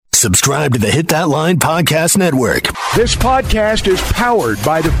Subscribe to the Hit That Line Podcast Network. This podcast is powered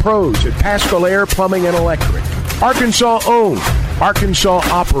by the pros at Paschal Air Plumbing and Electric. Arkansas owned, Arkansas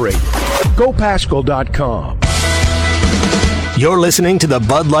operated. GoPaschal.com. You're listening to the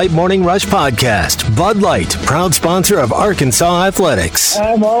Bud Light Morning Rush Podcast. Bud Light, proud sponsor of Arkansas Athletics.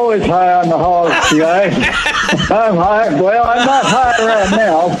 I'm always high on the hogs, guys. I'm high. Well, I'm not high right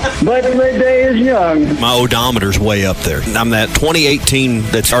now, but the day is young. My odometer's way up there. I'm that 2018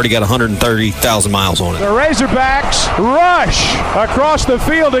 that's already got 130,000 miles on it. The Razorbacks rush across the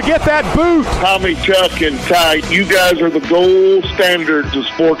field to get that boot. Tommy, Chuck, and Ty, you guys are the gold standards of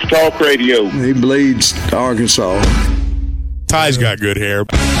sports talk radio. He bleeds Arkansas. Ty's got good hair.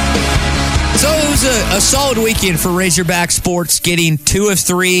 So it was a solid weekend for Razorback sports, getting 2 of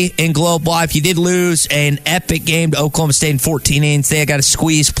 3 in Globe Life. You did lose an epic game to Oklahoma State in 14 innings. They got a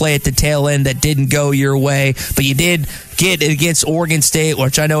squeeze play at the tail end that didn't go your way, but you did get it against Oregon State,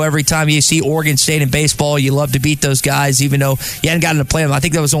 which I know every time you see Oregon State in baseball, you love to beat those guys, even though you hadn't gotten to play them. I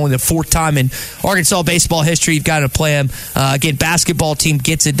think that was only the 4th time in Arkansas baseball history you've gotten to play them. Again, basketball team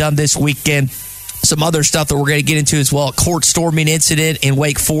gets it done this weekend. Some other stuff that we're going to get into as well. A court storming incident in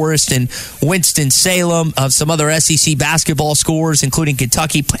Wake Forest and Winston-Salem. Some other SEC basketball scores, including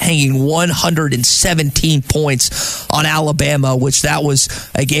Kentucky hanging 117 points on Alabama, which that was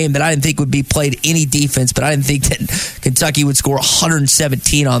a game that I didn't think would be played any defense, but I didn't think that Kentucky would score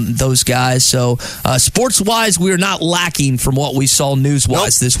 117 on those guys. So sports-wise, we are not lacking from what we saw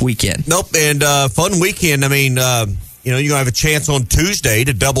news-wise this weekend. Nope, and fun weekend. I mean, you're going to have a chance on Tuesday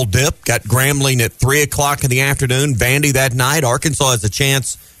to double dip. Got Grambling at 3 o'clock in the afternoon. Vandy that night. Arkansas has a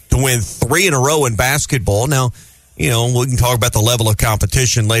chance to win 3 in a row in basketball. Now, we can talk about the level of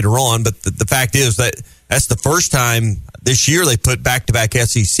competition later on, but the fact is that that's the first time this year they put back-to-back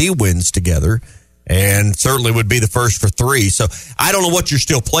SEC wins together, and certainly would be the first for 3. So I don't know what you're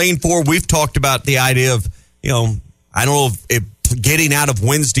still playing for. We've talked about the idea of, I don't know if getting out of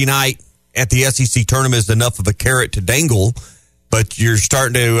Wednesday night at the SEC tournament is enough of a carrot to dangle, but you're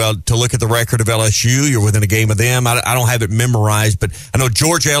starting to look at the record of LSU. You're within a game of them. I don't have it memorized, but I know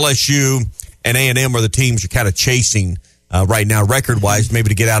Georgia, LSU, and A&M are the teams you're kind of chasing right now, record-wise, maybe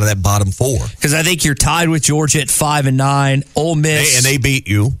to get out of that bottom 4. Because I think you're tied with Georgia at 5-9. Ole Miss, and they beat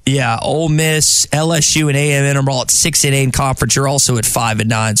you. Yeah, Ole Miss, LSU, and A&M are all at 6-8 in conference. You're also at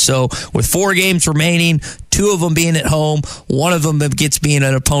 5-9. So with 4 games remaining, 2 of them being at home, 1 of them gets being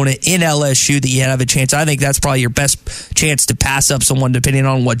an opponent in LSU that you have a chance. I think that's probably your best chance to pass up someone depending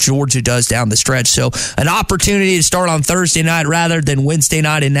on what Georgia does down the stretch. So an opportunity to start on Thursday night rather than Wednesday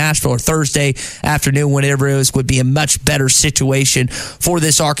night in Nashville or Thursday afternoon, whenever it was, would be a much better situation for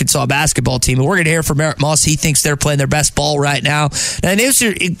this Arkansas basketball team. And we're going to hear from Eric Moss. He thinks they're playing their best ball right now. And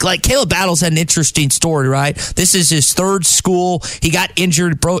like Caleb Battles had an interesting story, right? This is his 3rd school. He got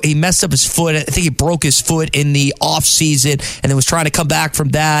injured, he messed up his foot. I think he broke his foot in the offseason and then was trying to come back from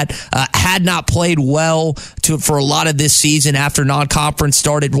that. Had not played well for a lot of this season after non-conference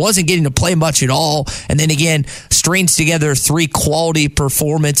started. Wasn't getting to play much at all. And then again, strings together 3 quality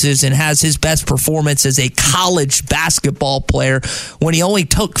performances and has his best performance as a college basketball player when he only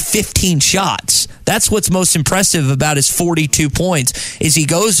took 15 shots. That's what's most impressive about his 42 points is he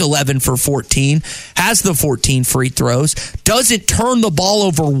goes 11 for 14, has the 14 free throws, doesn't turn the ball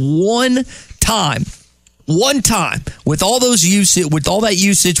over one time, with all those usage, with all that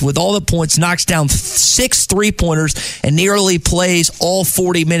usage, with all the points, knocks down 6 3-pointers and nearly plays all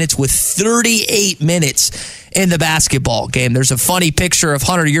 40 minutes with 38 minutes in the basketball game. There's a funny picture of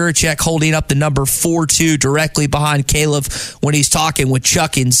Hunter Yurachek holding up the number 4-2 directly behind Caleb when he's talking with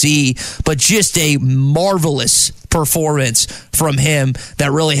Chuck and Z, but just a marvelous performance from him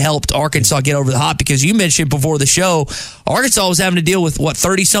that really helped Arkansas get over the hump, because you mentioned before the show, Arkansas was having to deal with,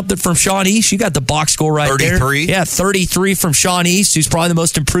 30-something from Sean East? You got the box score right 33. there. Yeah, 33 from Sean East, who's probably the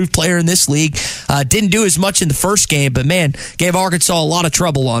most improved player in this league. Didn't do as much in the first game, but, man, gave Arkansas a lot of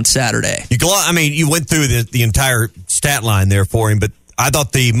trouble on Saturday. You went through the entire stat line there for him, but I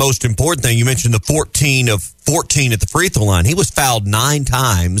thought the most important thing, you mentioned the 14 of 14 at the free throw line. He was fouled 9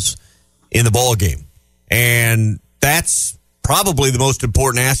 times in the ball game. And that's probably the most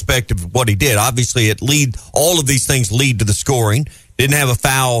important aspect of what he did. Obviously, all of these things lead to the scoring. Didn't have a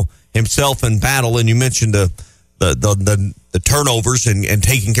foul himself in battle, and you mentioned the turnovers and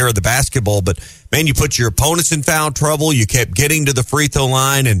taking care of the basketball. But, man, you put your opponents in foul trouble. You kept getting to the free throw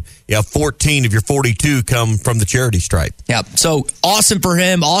line, and 14 of your 42 come from the charity stripe. Yeah, so awesome for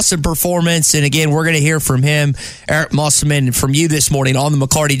him, awesome performance. And, again, we're going to hear from him, Eric Musselman, from you this morning on the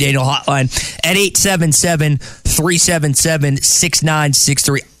McCarty Daniel Hotline at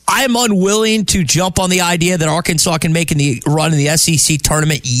 877-377-6963. I'm unwilling to jump on the idea that Arkansas can make the run in the SEC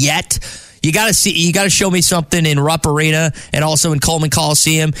tournament yet. You got to show me something in Rupp Arena and also in Coleman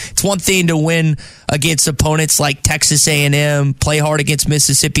Coliseum. It's one thing to win against opponents like Texas A&M, play hard against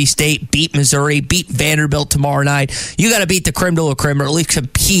Mississippi State, beat Missouri, beat Vanderbilt tomorrow night. You got to beat the creme de la creme, or at least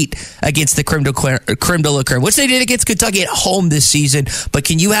compete against the creme de la creme, which they did against Kentucky at home this season. But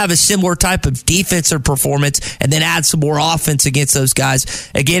can you have a similar type of defensive performance and then add some more offense against those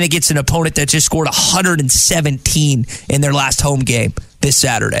guys? Again, against an opponent that just scored 117 in their last home game this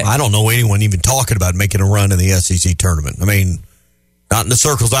Saturday. I don't know anyone even talking about making a run in the SEC tournament. I mean, not in the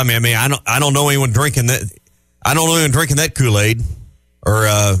circles I don't know anyone drinking that. I don't know anyone drinking that Kool-Aid or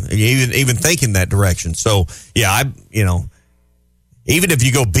even thinking that direction. So yeah, even if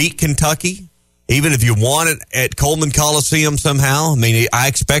you go beat Kentucky, even if you won it at Coleman Coliseum somehow, I mean, I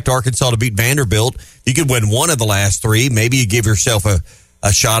expect Arkansas to beat Vanderbilt. You could win one of the last three. Maybe you give yourself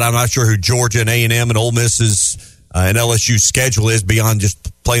a shot. I'm not sure who Georgia and A&M and Ole Miss's and LSU's schedule is beyond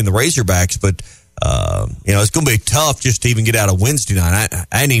just playing the Razorbacks, but it's going to be tough just to even get out of Wednesday night.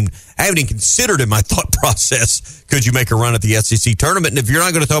 I haven't even considered in my thought process, could you make a run at the SEC tournament? And if you're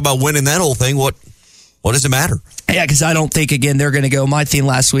not going to talk about winning that whole thing, what does it matter? Yeah, because I don't think, again, they're going to go. My theme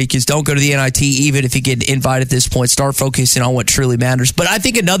last week is don't go to the NIT, even if you get invited at this point. Start focusing on what truly matters. But I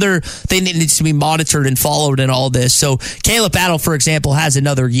think another thing that needs to be monitored and followed in all this. So Caleb Battle, for example, has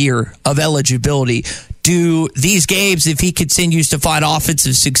another year of eligibility. Do these games, if he continues to find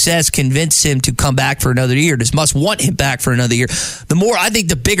offensive success, convince him to come back for another year? Does Muss want him back for another year? I think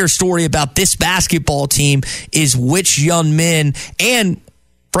the bigger story about this basketball team is which young men and,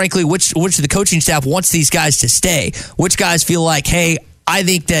 frankly, which of the coaching staff wants these guys to stay. Which guys feel like, hey, I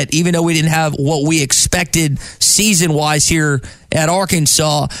think that even though we didn't have what we expected season-wise here at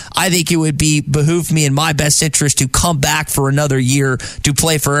Arkansas, I think it would behoove me in my best interest to come back for another year to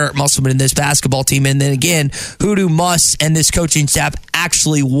play for Eric Musselman in this basketball team. And then again, who do Muss and this coaching staff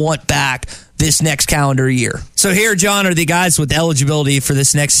actually want back this next calendar year? So here, John, are the guys with eligibility for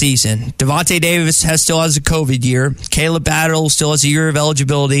this next season. Devontae Davis still has a COVID year. Caleb Battle still has a year of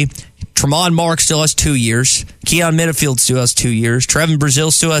eligibility. Tremont Mark still has 2 years. Keon Mitterfield still has 2 years. Trevin Brazil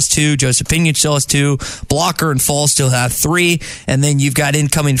still has 2. Joseph Pinion still has 2. Blocker and Fall still have 3. And then you've got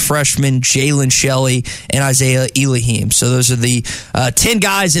incoming freshmen Jalen Shelley and Isaiah Elohim. So those are the 10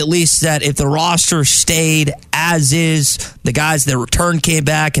 guys, at least, that if the roster stayed as is, the guys that returned came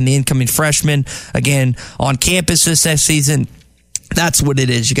back, and the incoming freshmen, again, on campus this next season. That's what it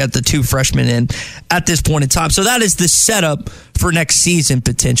is. You got the 2 freshmen in at this point in time. So that is the setup for next season,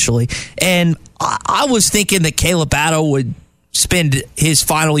 potentially. And I was thinking that Caleb Battle would spend his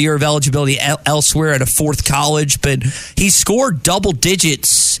final year of eligibility elsewhere at a fourth college, but he scored double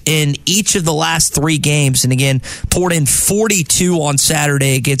digits in each of the last 3 games, and again, poured in 42 on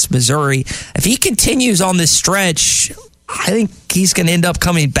Saturday against Missouri. If he continues on this stretch, I think he's going to end up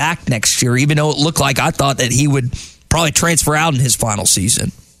coming back next year, even though it looked like I thought that he would probably transfer out in his final season.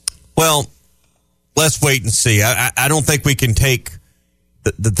 Well, let's wait and see. I don't think we can take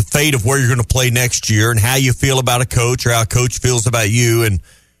the fate of where you're going to play next year and how you feel about a coach or how a coach feels about you. And,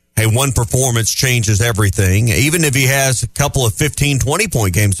 hey, one performance changes everything. Even if he has a couple of 15,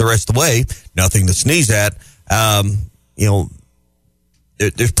 20-point games the rest of the way, nothing to sneeze at.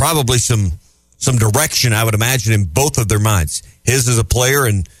 There's probably some direction, I would imagine, in both of their minds. His as a player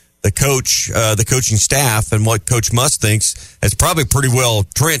and the coaching staff, and what Coach Muss thinks is probably pretty well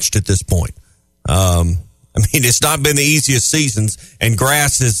trenched at this point. It's not been the easiest seasons, and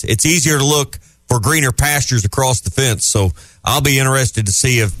it's easier to look for greener pastures across the fence. So I'll be interested to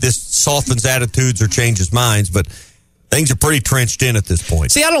see if this softens attitudes or changes minds, but things are pretty trenched in at this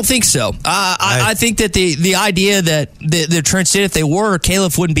point. See, I don't think so. I think that the idea that they're trenched in, if they were,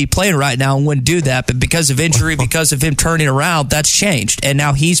 Caleb wouldn't be playing right now and wouldn't do that. But because of injury, because of him turning around, that's changed. And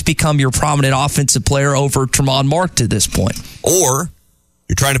now he's become your prominent offensive player over Tremont Mark to this point. Or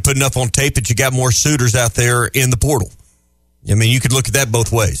you're trying to put enough on tape that you got more suitors out there in the portal. I mean, you could look at that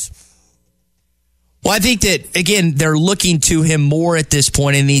both ways. Well, I think that, again, they're looking to him more at this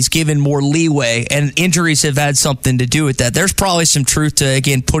point, and he's given more leeway, and injuries have had something to do with that. There's probably some truth to,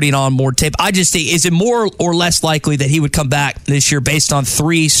 again, putting on more tape. I just think, is it more or less likely that he would come back this year based on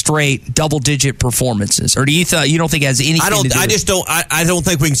 3 straight double-digit performances? Or you don't think it has anything to do with it? I don't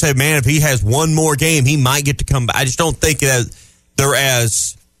think we can say, man, if he has one more game, he might get to come back. I just don't think that they're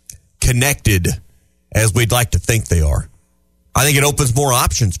as connected as we'd like to think they are. I think it opens more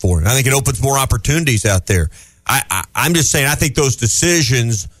options for him. I think it opens more opportunities out there. I'm just saying, I think those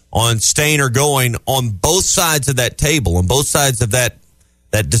decisions on staying or going on both sides of that table, on both sides of that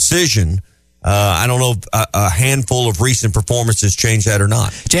decision, I don't know if a handful of recent performances change that or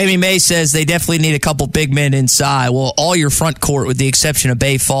not. Jamie May says they definitely need a couple big men inside. Well, all your front court, with the exception of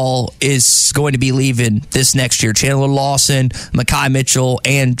Bayfall, is going to be leaving this next year. Chandler Lawson, Mekhi Mitchell,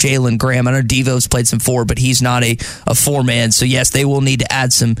 and Jalen Graham. I know Devo's played some forward, but he's not a four-man. So, yes, they will need to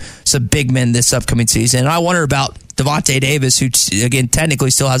add some big men this upcoming season. And I wonder about Devontae Davis, who, again,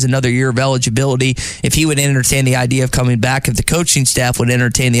 technically still has another year of eligibility, if he would entertain the idea of coming back, if the coaching staff would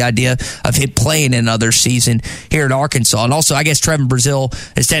entertain the idea of him playing another season here in Arkansas. And also, I guess Trevin Brazile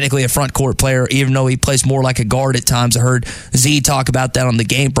is technically a front court player, even though he plays more like a guard at times. I heard Z talk about that on the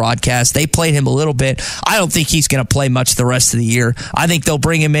game broadcast. They played him a little bit. I don't think he's going to play much the rest of the year. I think they'll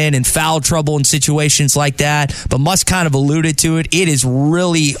bring him in foul trouble in situations like that. But Musk kind of alluded to it. It is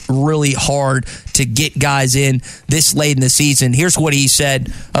really, really hard to get guys in this late in the season. Here's what he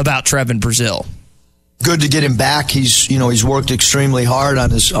said about Trevin Brazile. Good to get him back. He's worked extremely hard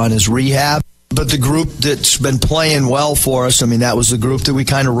on his rehab. But the group that's been playing well for us, that was the group that we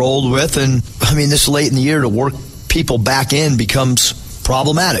kind of rolled with. And, this late in the year to work people back in becomes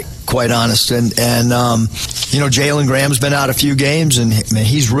problematic, quite honest. And Jalen Graham's been out a few games, and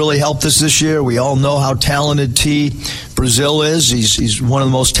he's really helped us this year. We all know how talented Brazile is. He's one of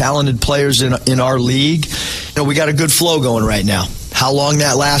the most talented players in our league. We got a good flow going right now. How long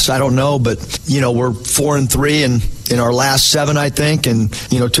that lasts, I don't know, but we're 4-3 and in our last 7, I think. And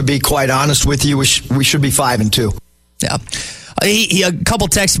to be quite honest with you, we should be 5-2. Yeah. A couple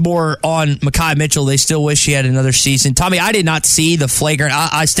texts more on Mekhi Mitchell. They still wish he had another season. Tommy, I did not see the flagrant.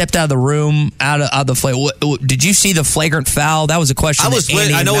 I stepped out of the room, out of the flagrant. Did you see the flagrant foul? That was a question. I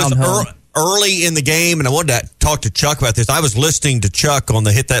know it was early in the game, and I wanted to talk to Chuck about this. I was listening to Chuck on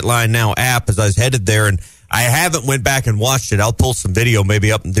the Hit That Line Now app as I was headed there, and I haven't went back and watched it. I'll pull some video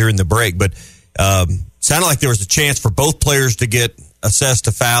maybe up during the break, but sounded like there was a chance for both players to get assessed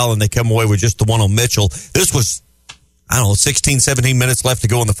a foul, and they come away with just the one on Mitchell. This was, 16, 17 minutes left to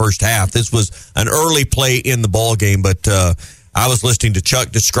go in the first half. This was an early play in the ball game, but I was listening to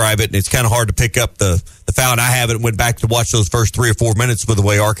Chuck describe it, and it's kind of hard to pick up the foul, and I haven't went back to watch those first 3 or 4 minutes with the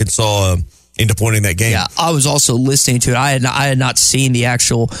way Arkansas ended up winning that game. Yeah, I was also listening to it. I had not seen the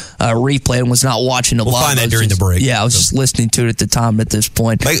actual replay and was not watching the live. We'll find that during the break. Yeah, I was just listening to it at the time at this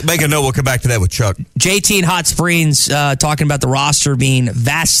point. Make a note. We'll come back to that with Chuck. JT in Hot Springs talking about the roster being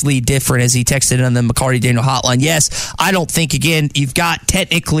vastly different as he texted on the McCarty Daniel hotline. Yes, I don't think, again, you've got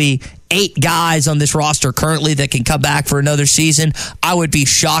technically 8 guys on this roster currently that can come back for another season. I would be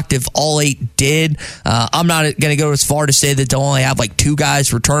shocked if all 8 did. I'm not going to go as far to say that they'll only have 2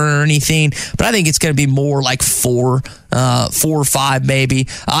 guys return or anything, but I think it's going to be more like 4 or 5 maybe.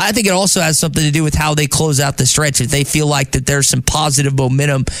 I think it also has something to do with how they close out the stretch. If they feel like that there's some positive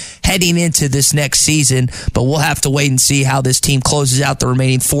momentum heading into this next season, but we'll have to wait and see how this team closes out the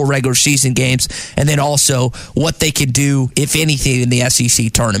remaining 4 regular season games, and then also what they can do, if anything, in the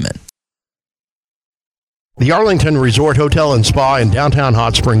SEC tournament. The Arlington Resort Hotel and Spa in downtown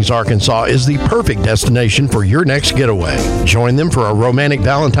Hot Springs, Arkansas is the perfect destination for your next getaway. Join them for a romantic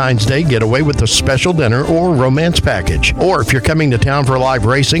Valentine's Day getaway with a special dinner or romance package. Or if you're coming to town for live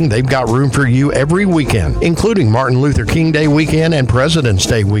racing, they've got room for you every weekend, including Martin Luther King Day weekend and President's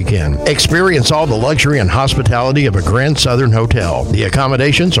Day weekend. Experience all the luxury and hospitality of a Grand Southern hotel. The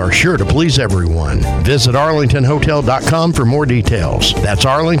accommodations are sure to please everyone. Visit arlingtonhotel.com for more details. That's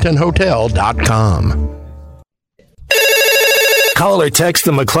arlingtonhotel.com. Call or text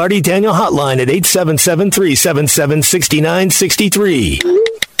the McClarty Daniel hotline at 877-377-6963.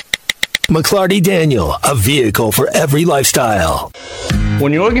 McClarty Daniel, a vehicle for every lifestyle.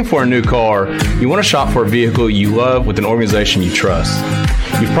 When you're looking for a new car, you want to shop for a vehicle you love with an organization you trust.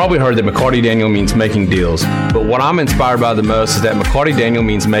 You've probably heard that McClarty Daniel means making deals, but what I'm inspired by the most is that McClarty Daniel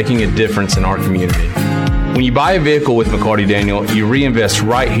means making a difference in our community. When you buy a vehicle with McClarty Daniel, you reinvest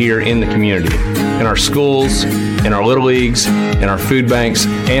right here in the community, in our schools, in our little leagues, in our food banks,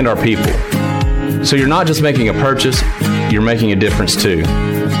 and our people. So you're not just making a purchase, you're making a difference too.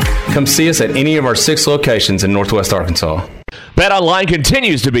 Come see us at any of our 6 locations in Northwest Arkansas. BetOnline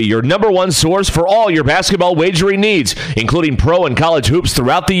continues to be your #1 source for all your basketball wagering needs, including pro and college hoops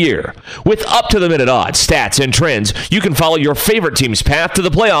throughout the year. With up-to-the-minute odds, stats, and trends, you can follow your favorite team's path to the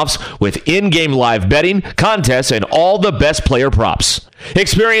playoffs with in-game live betting, contests, and all the best player props.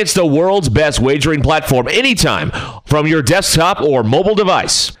 Experience the world's best wagering platform anytime from your desktop or mobile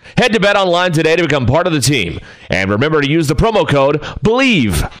device. Head to BetOnline today to become part of the team. And remember to use the promo code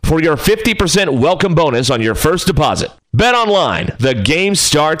BELIEVE for your 50% welcome bonus on your first deposit. BetOnline, the game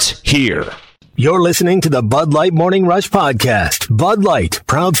starts here. You're listening to the Bud Light Morning Rush Podcast. Bud Light,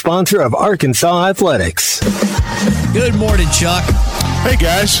 proud sponsor of Arkansas Athletics. Good morning, Chuck. Hey,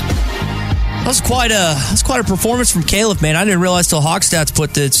 guys. That's quite a performance from Caleb, man. I didn't realize till Hawkstats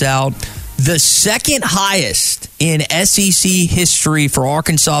put this out. The second highest in SEC history for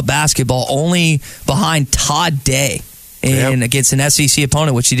Arkansas basketball, only behind Todd Day against an SEC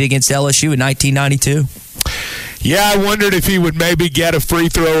opponent, which he did against LSU in 1992. Yeah, I wondered if he would maybe get a free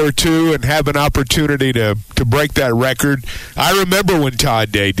throw or two and have an opportunity to break that record. I remember when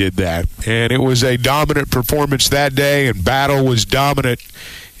Todd Day did that, and it was a dominant performance that day, and Battle was dominant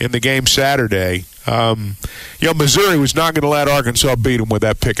in the game Saturday. Missouri was not going to let Arkansas beat them with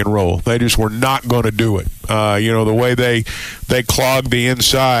that pick and roll. They just were not going to do it. The way they clogged the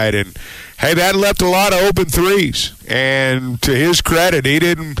inside, and hey, that left a lot of open threes. And to his credit, he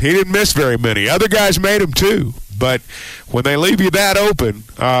didn't miss very many. Other guys made them too. But when they leave you that open,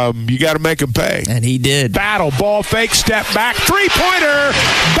 you got to make them pay. And he did. Battle, ball fake, step back, three-pointer.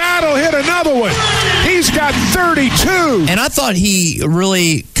 Battle hit another one. He's got 32. And I thought he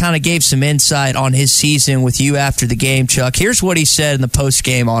really kind of gave some insight on his season with you after the game, Chuck. Here's what he said in the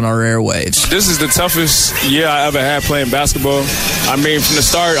post-game on our airwaves. This is the toughest year I ever had playing basketball. I mean, from the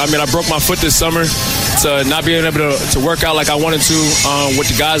start, I broke my foot this summer. To not being able to work out like I wanted to with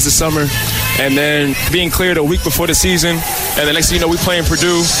the guys this summer. And then being cleared a week before the season. And the next thing you know, we playing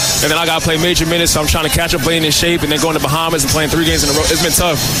Purdue. And then I got to play major minutes, so I'm trying to catch up, playing in shape, and then going to Bahamas and playing 3 games in a row. It's been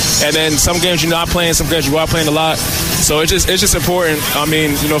tough. And then some games you're not playing, some games you are playing a lot. So it's just important.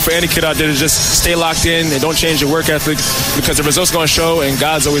 For any kid out there to just stay locked in and don't change your work ethic, because the results going to show, and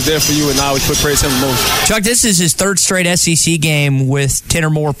God's always there for you, and I always put praise him the most. Chuck, this is his 3rd straight SEC game with 10 or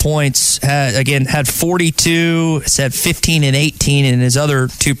more points. Had 42, had 15 and 18 in his other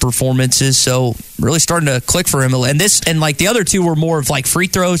 2 performances. So really starting to click for him. And like the other 2 were more of like free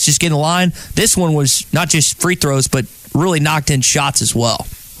throws, just getting the line. This one was not just free throws, but really knocked in shots as well.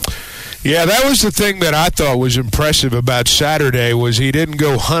 Yeah, that was the thing that I thought was impressive about Saturday, was he didn't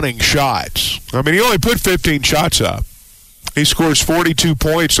go hunting shots. He only put 15 shots up. He scores 42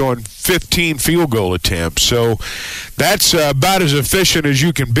 points on 15 field goal attempts. So that's about as efficient as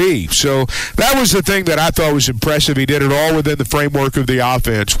you can be. So that was the thing that I thought was impressive. He did it all within the framework of the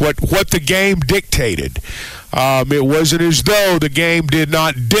offense, what the game dictated. It wasn't as though the game did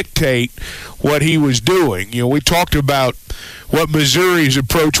not dictate what he was doing. We talked about what Missouri's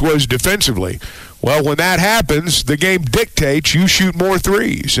approach was defensively. Well, when that happens, the game dictates you shoot more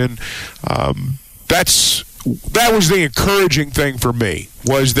threes. And that was the encouraging thing for me,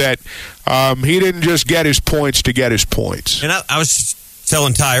 was that he didn't just get his points to get his points. And I was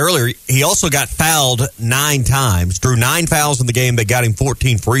telling Ty earlier, he also got fouled 9 times, drew 9 fouls in the game that got him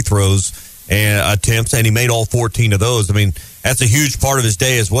 14 free throws and attempts, and he made all 14 of those. That's a huge part of his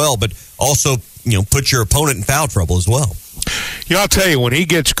day as well, but also, put your opponent in foul trouble as well. I'll tell you, when he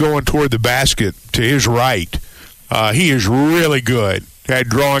gets going toward the basket to his right, he is really good at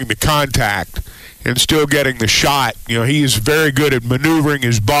drawing the contact and still getting the shot. He is very good at maneuvering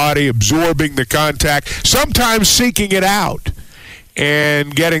his body, absorbing the contact, sometimes seeking it out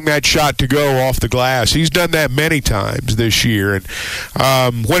and getting that shot to go off the glass. He's done that many times this year, and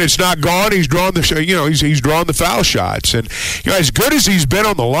when it's not gone, he's drawn he's drawn the foul shots. And as good as he's been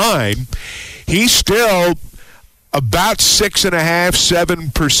on the line, he's still about 6.5,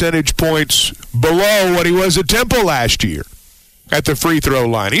 7 percentage points below what he was at Temple last year at the free throw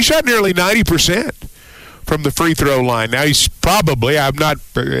line. He shot nearly 90% from the free throw line. Now he's probably,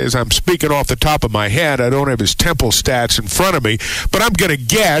 as I'm speaking off the top of my head, I don't have his Temple stats in front of me, but I'm going to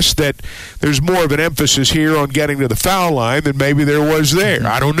guess that there's more of an emphasis here on getting to the foul line than maybe there was there.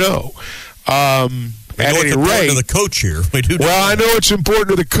 I don't know. At any rate, to the coach here. I know it's important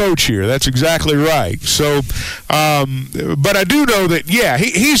to the coach here. That's exactly right. So, but I do know that,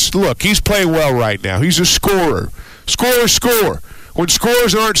 he's playing well right now. He's a scorer. Score. When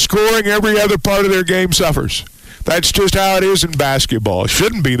scorers aren't scoring, every other part of their game suffers. That's just how it is in basketball. It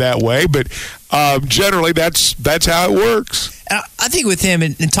shouldn't be that way, but generally that's how it works. I think with him,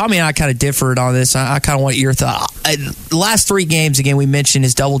 and Tommy and I kind of differed on this. I kind of want your thought. The last 3 games, again, we mentioned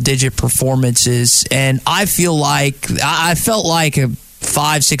his double-digit performances, and I felt like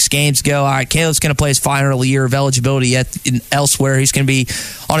 5-6 games ago, all right, Caleb's going to play his final year of eligibility elsewhere. He's going to be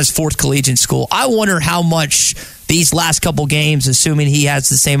on his 4th collegiate school. I wonder how much these last couple games, assuming he has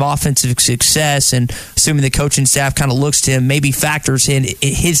the same offensive success and assuming the coaching staff kind of looks to him, maybe factors in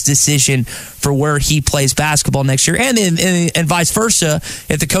his decision for where he plays basketball next year, and vice versa.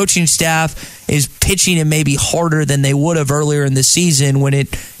 If the coaching staff is pitching him maybe harder than they would have earlier in the season when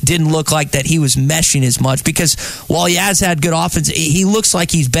it didn't look like that he was meshing as much, because while he has had good offense, he looks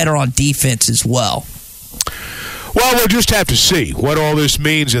like he's better on defense as well. Well, we'll just have to see what all this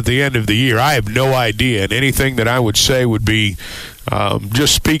means at the end of the year. I have no idea, and anything that I would say would be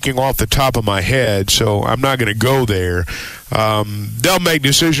just speaking off the top of my head, so I'm not going to go there. They'll make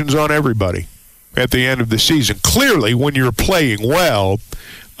decisions on everybody at the end of the season. Clearly, when you're playing well,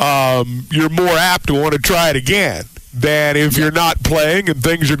 you're more apt to want to try it again than if you're not playing and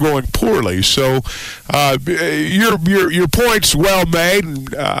things are going poorly. So your point's well made,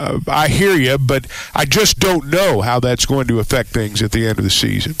 and I hear you, but I just don't know how that's going to affect things at the end of the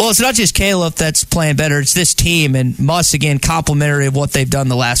season. Well, it's not just Caleb that's playing better. It's this team, and Muss, again, complimentary of what they've done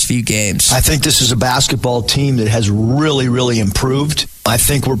the last few games. I think this is a basketball team that has really, really improved. I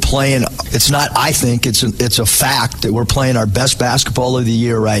think we're playing, it's a fact that we're playing our best basketball of the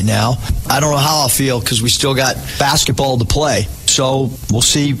year right now. I don't know how I'll feel because we still got basketball to play. So we'll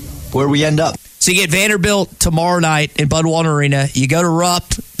see where we end up. So you get Vanderbilt tomorrow night in Budweiser Arena. You go to Rupp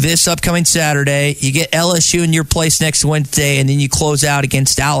this upcoming Saturday. You get LSU in your place next Wednesday, and then you close out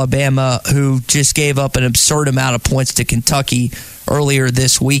against Alabama, who just gave up an absurd amount of points to Kentucky earlier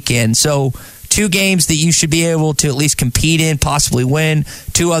this weekend. So 2 games that you should be able to at least compete in, possibly win.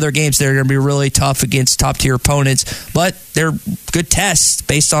 2 other games that are going to be really tough against top-tier opponents. But they're good tests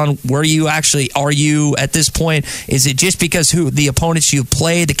based on where you actually are you at this point. Is it just because the opponents you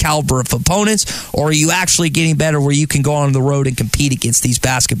play, the caliber of opponents, or are you actually getting better where you can go on the road and compete against these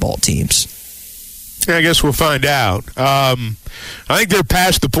basketball teams? Yeah, I guess we'll find out. I think they're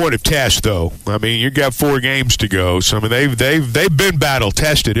past the point of test, though. I mean, you've got 4 games to go. So, I mean, they've been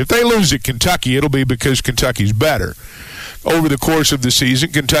battle-tested. If they lose at Kentucky, it'll be because Kentucky's better. Over the course of the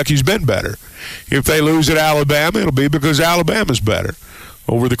season, Kentucky's been better. If they lose at Alabama, it'll be because Alabama's better.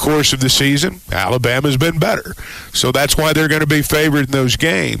 Over the course of the season, Alabama's been better. So that's why they're going to be favored in those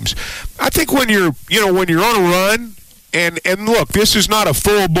games. I think when you're on a run, and look, this is not a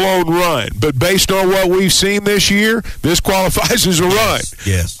full-blown run, but based on what we've seen this year, this qualifies as a run.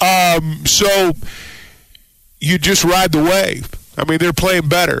 Yes. So you just ride the wave. I mean, they're playing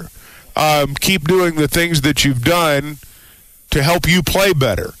better. Keep doing the things that you've done to help you play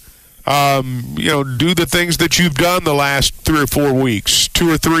better. Do the things that you've done the last 3 or 4 weeks,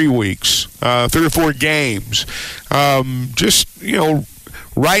 2 or 3 weeks, 3 or 4 games. Right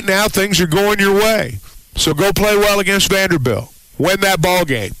now things are going your way. So go play well against Vanderbilt. Win that ball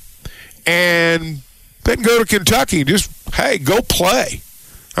game. And then go to Kentucky. Just, hey, go play.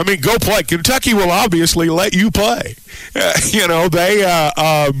 I mean, go play. Kentucky will obviously let you play. They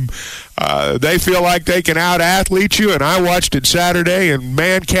feel like they can out-athlete you, and I watched it Saturday, and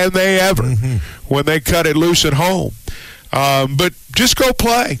man, can they ever when they cut it loose at home. But just go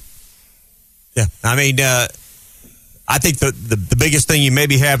play. Yeah, I mean, I think the biggest thing you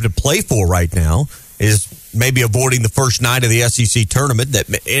maybe have to play for right now is maybe avoiding the first night of the SEC tournament.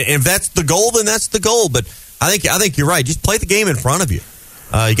 If that's the goal, then that's the goal. But I think you're right. Just play the game in front of you.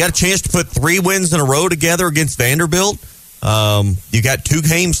 You got a chance to put 3 wins in a row together against Vanderbilt. You got 2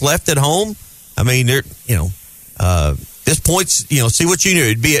 games left at home. I mean, this point's, see what you knew.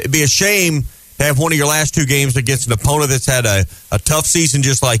 It'd be a shame to have one of your last 2 games against an opponent that's had a tough season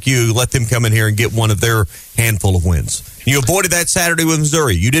just like you. Let them come in here and get one of their handful of wins. You avoided that Saturday with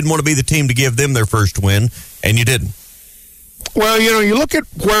Missouri. You didn't want to be the team to give them their first win, and you didn't. Well, you look at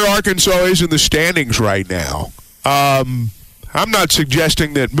where Arkansas is in the standings right now. I'm not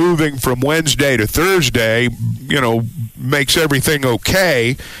suggesting that moving from Wednesday to Thursday, makes everything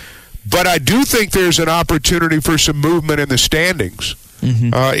okay, but I do think there's an opportunity for some movement in the standings.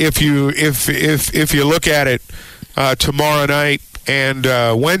 Mm-hmm. If you look at it tomorrow night and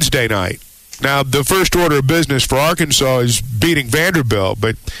Wednesday night. Now, the first order of business for Arkansas is beating Vanderbilt,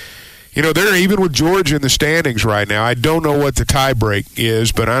 but they're even with Georgia in the standings right now. I don't know what the tie break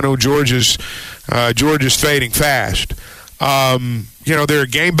is, but I know Georgia's fading fast. They're a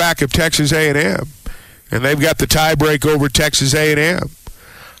game back of Texas A&M, and they've got the tie break over Texas A&M.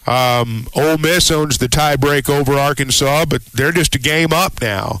 Ole Miss owns the tie break over Arkansas, but they're just a game up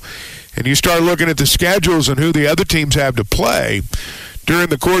now. And you start looking at the schedules and who the other teams have to play during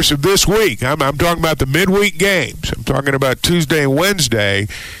the course of this week. I'm talking about the midweek games. I'm talking about Tuesday and Wednesday.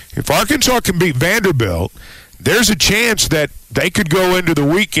 If Arkansas can beat Vanderbilt, there's a chance that they could go into the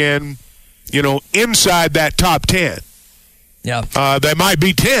weekend, inside that top 10. Yeah. They might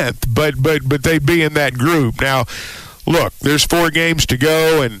be 10th, but they'd be in that group. Now, look, there's 4 games to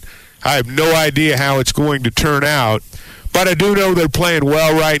go, and I have no idea how it's going to turn out. But I do know they're playing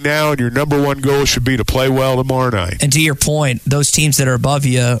well right now, and your number one goal should be to play well tomorrow night. And to your point, those teams that are above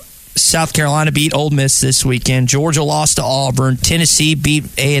you, South Carolina beat Ole Miss this weekend. Georgia lost to Auburn. Tennessee beat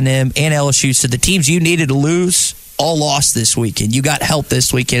A&M and LSU. So the teams you needed to lose all lost this weekend. You got help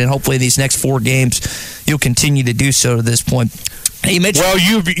this weekend, and hopefully these next 4 games you'll continue to do so to this point. Well,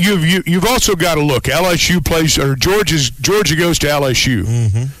 you've also got to look. LSU plays, or Georgia goes to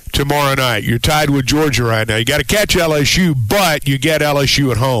LSU tomorrow night. You're tied with Georgia right now. You got to catch LSU, but you get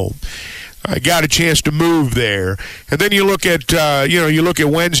LSU at home. I got a chance to move there, and then you look at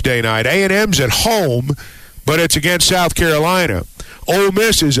Wednesday night. A&M's at home, but it's against South Carolina. Ole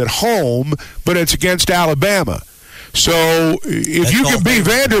Miss is at home, but it's against Alabama. So if you can beat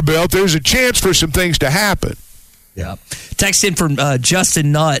Vanderbilt, there's a chance for some things to happen. Yeah. Text in from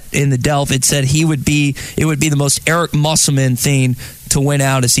Justin Nutt in the Delph. It said it would be the most Eric Musselman thing to win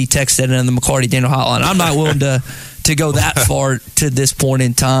out, as he texted in the McCarty Daniel hotline. I'm not willing to go that far to this point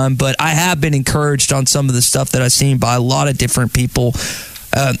in time, but I have been encouraged on some of the stuff that I've seen by a lot of different people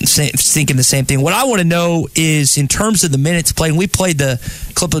thinking the same thing. What I want to know is, in terms of the minutes played, we played the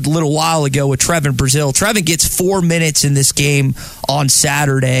clip a little while ago with Trevin Brazil. Trevin gets 4 minutes in this game on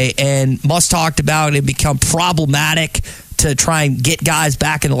Saturday, and Musk talked about it become problematic to try and get guys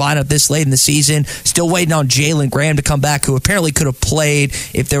back in the lineup this late in the season. Still waiting on Jalen Graham to come back, who apparently could have played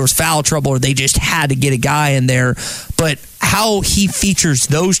if there was foul trouble or they just had to get a guy in there. But how he features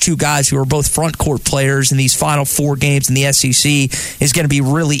those two guys who are both front court players in these final 4 games in the SEC is going to be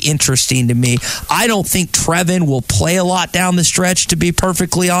really interesting to me. I don't think Trevin will play a lot down the stretch, to be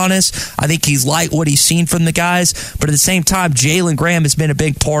perfectly honest. I think he's like what he's seen from the guys, but at the same time, Jalen Graham has been a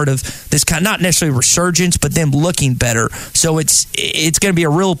big part of this kind of, not necessarily resurgence, but them looking better. So it's going to be a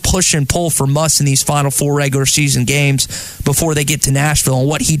real push and pull for Muss in these final 4 regular season games before they get to Nashville, and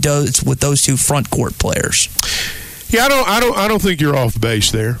what he does with those two front court players. Yeah, I don't think you're off base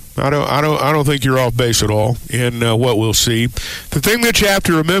there. I don't think you're off base at all in what we'll see. The thing that you have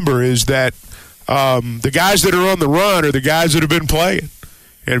to remember is that the guys that are on the run are the guys that have been playing.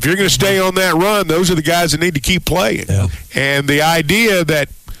 And if you're going to stay on that run, those are the guys that need to keep playing. Yeah. And the idea that,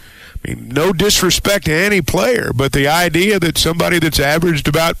 I mean, no disrespect to any player, but the idea that somebody that's averaged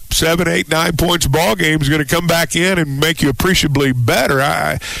about 7, 8, 9 points a ball game is going to come back in and make you appreciably better.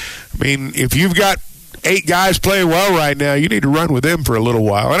 I mean, if you've got 8 guys playing well right now, you need to run with them for a little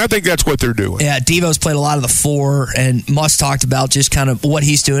while. And I think that's what they're doing. Yeah, Devo's played a lot of the 4, and Musk talked about just kind of what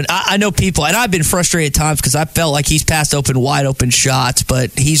he's doing. I know people, and I've been frustrated at times because I felt like he's passed wide open shots,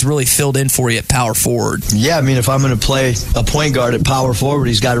 but he's really filled in for you at power forward. Yeah, I mean, if I'm going to play a point guard at power forward,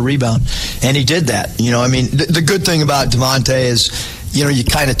 he's got to rebound. And he did that. You know, I mean, the good thing about Devontae is, you know, you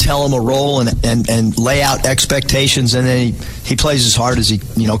kind of tell him a role and lay out expectations, and then he plays as hard as he,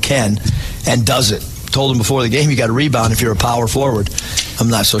 can and does it. Told him before the game, you got to rebound if you're a power forward. I'm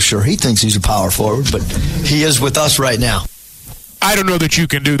not so sure he thinks he's a power forward, but he is with us right now. I don't know that you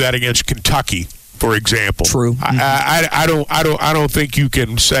can do that against Kentucky, for example. True. I don't think you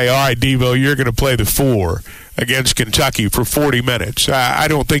can say, all right, Devo, you're going to play the 4 against Kentucky for 40 minutes. I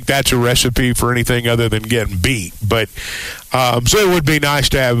don't think that's a recipe for anything other than getting beat. But so it would be nice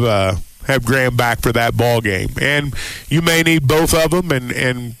to have Graham back for that ball game, and you may need both of them.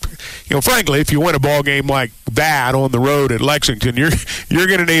 And frankly, if you win a ball game like that on the road at Lexington, you're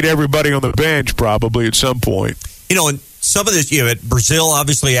going to need everybody on the bench probably at some point. And some of this, Brazil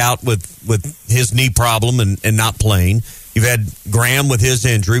obviously out with his knee problem and not playing. You've had Graham with his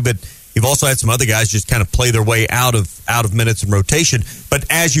injury, but you've also had some other guys just kind of play their way out of minutes and rotation. But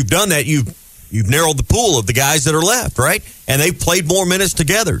as you've done that, you've narrowed the pool of the guys that are left, right? And they've played more minutes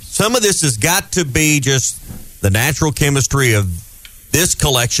together. Some of this has got to be just the natural chemistry of this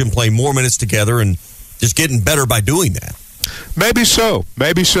collection playing more minutes together and just getting better by doing that. Maybe so.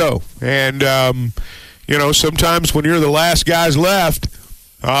 And, sometimes when you're the last guys left,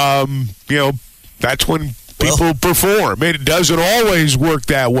 that's when people perform. It doesn't always work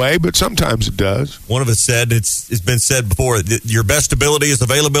that way, but sometimes it does. One of us said, it's been said before, your best ability is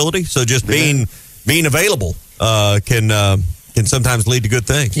availability. So just being available can sometimes lead to good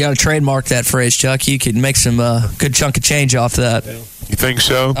things. You got to trademark that phrase, Chuck. You could make some good chunk of change off that. You think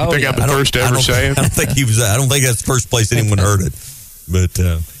so? Oh, you think I'm the first to ever say it? I don't think I don't think that's the first place anyone heard it. But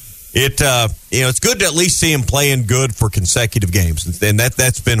it's good to at least see him playing good for consecutive games, and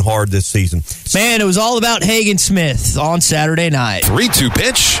that's been hard this season. Man, it was all about Hagen Smith on Saturday night. 3-2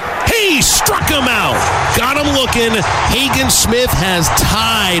 pitch. He struck him out. Got him looking. Hagen Smith has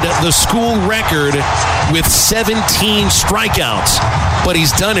tied the school record with 17 strikeouts, but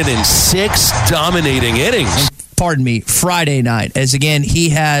he's done it in 6 dominating innings. Pardon me, Friday night, as again, he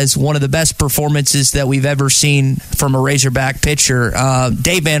has one of the best performances that we've ever seen from a Razorback pitcher.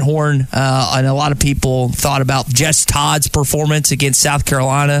 Dave Van Horn and a lot of people thought about Jess Todd's performance against South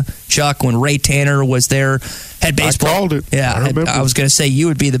Carolina, Chuck, when Ray Tanner was there. Had baseball. I called it. Yeah, I was going to say you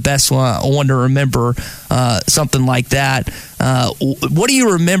would be the best one to remember something like that. What do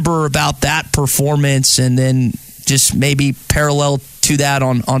you remember about that performance, and then just maybe parallel to that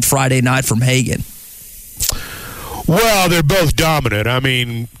on Friday night from Hagan? Well, they're both dominant. I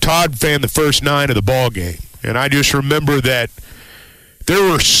mean, Todd fanned the first 9 of the ball game, and I just remember that there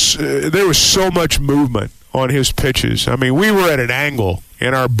was so much movement on his pitches. I mean, we were at an angle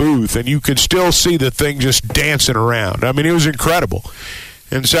in our booth, and you could still see the thing just dancing around. I mean, it was incredible.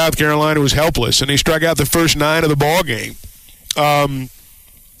 And South Carolina was helpless, and he struck out the first 9 of the ball game.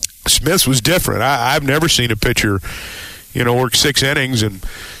 Smith's was different. I've never seen a pitcher, work 6 innings and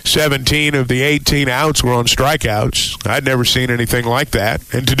 17 of the 18 outs were on strikeouts. I'd never seen anything like that.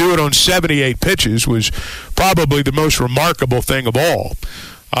 And to do it on 78 pitches was probably the most remarkable thing of all.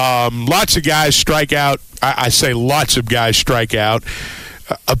 Lots of guys strike out. I say lots of guys strike out.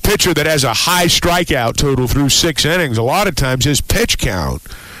 A pitcher that has a high strikeout total through 6 innings, a lot of times his pitch count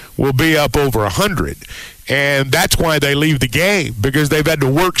will be up over 100. And that's why they leave the game, because they've had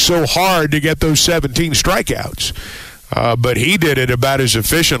to work so hard to get those 17 strikeouts. But he did it about as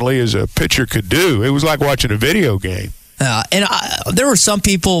efficiently as a pitcher could do. It was like watching a video game. There were some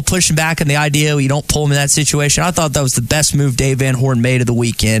people pushing back on the idea you don't pull him in that situation. I thought that was the best move Dave Van Horn made of the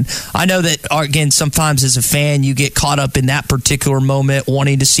weekend. I know that, again, sometimes as a fan, you get caught up in that particular moment,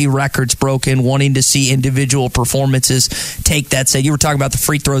 wanting to see records broken, wanting to see individual performances take that. Say, you were talking about the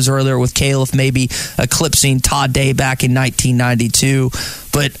free throws earlier with Caleb maybe eclipsing Todd Day back in 1992.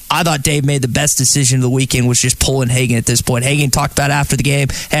 But I thought Dave made the best decision of the weekend, was just pulling Hagan at this point. Hagan talked about after the game,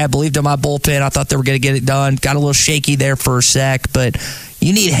 hey, I believed in my bullpen. I thought they were going to get it done. Got a little shaky there for a sec, but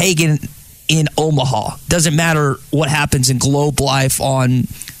you need Hagan in Omaha. Doesn't matter what happens in Globe Life in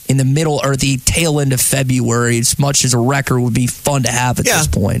the middle or the tail end of February, as much as a record would be fun to have at this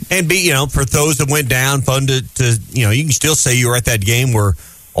point. And for those that went down, fun to you can still say you were at that game where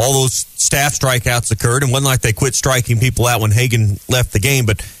all those staff strikeouts occurred, and wasn't like they quit striking people out when Hagan left the game.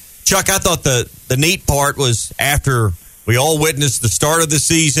 But, Chuck, I thought the neat part was after we all witnessed the start of the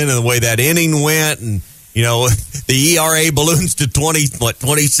season and the way that inning went, and, the ERA balloons to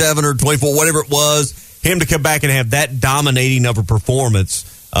 27 or 24, whatever it was, him to come back and have that dominating of a performance.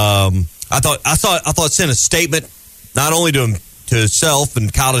 I thought it sent a statement not only to himself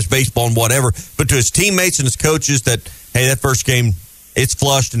and college baseball and whatever, but to his teammates and his coaches that, hey, that first game, it's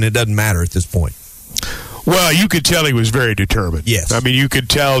flushed and it doesn't matter at this point. Well, you could tell he was very determined. Yes. I mean, you could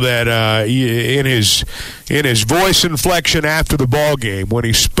tell that in his voice inflection after the ball game when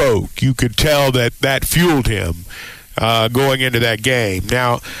he spoke, you could tell that fueled him going into that game.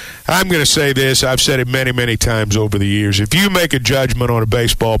 Now, I'm going to say this. I've said it many, many times over the years. If you make a judgment on a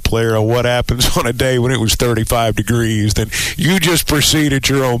baseball player on what happens on a day when it was 35 degrees, then you just proceed at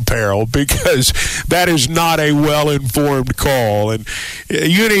your own peril, because that is not a well-informed call. And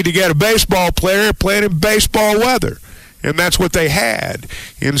you need to get a baseball player playing in baseball weather. And that's what they had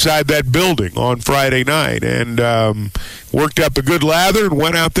inside that building on Friday night. And worked up a good lather and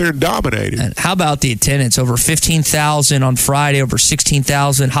went out there and dominated. And how about the attendance? Over 15,000 on Friday, over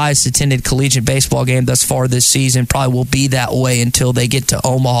 16,000. Highest attended collegiate baseball game thus far this season. Probably will be that way until they get to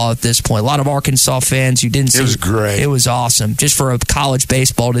Omaha at this point. A lot of Arkansas fans you didn't see. It was great. It was awesome. Just for a college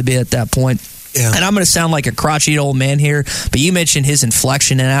baseball to be at that point. Yeah. And I'm going to sound like a crotchety old man here, but you mentioned his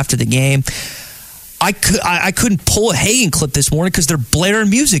inflection and after the game. I couldn't pull a Hagan clip this morning because they're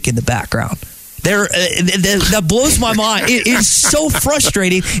blaring music in the background. That blows my mind. It is so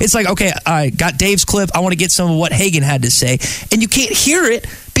frustrating. It's like, okay, I got Dave's clip. I want to get some of what Hagan had to say. And you can't hear it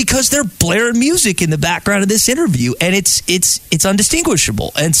because they're blaring music in the background of this interview. And it's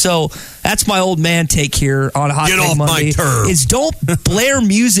undistinguishable. And so that's my old man take here on Hot Take Monday. Get off my turf. Is don't blare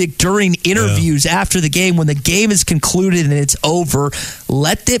music during interviews after the game when the game is concluded and it's over.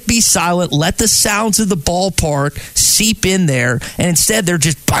 Let it be silent. Let the sounds of the ballpark seep in there. And instead they're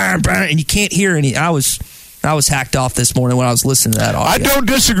just bang, bang, and you can't hear any. I was hacked off this morning when I was listening to that audio. I don't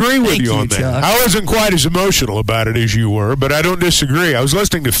disagree with Thank you on you, that. Chuck. I wasn't quite as emotional about it as you were, but I don't disagree. I was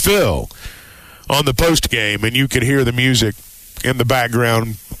listening to Phil on the post game, and you could hear the music in the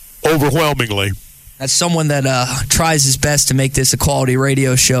background overwhelmingly. As someone that tries his best to make this a quality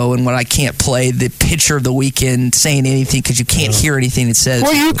radio show, and when I can't play the picture of the weekend saying anything because you can't hear anything it says.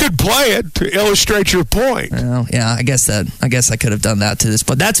 Well, you could play it to illustrate your point. Well, yeah, I guess I could have done that to this.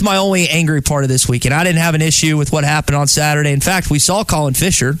 But that's my only angry part of this weekend. I didn't have an issue with what happened on Saturday. In fact, we saw Colin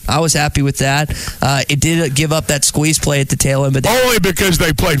Fisher. I was happy with that. It did give up that squeeze play at the tail end. But only because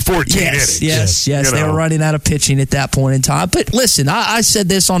they played 14 innings. Yes. They were running out of pitching at that point in time. But listen, I said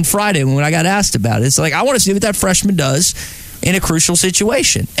this on Friday when I got asked about it. It's like, I want to see what that freshman does in a crucial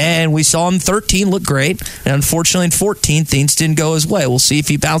situation. And we saw him 13 look great. And unfortunately in 14, things didn't go his way. We'll see if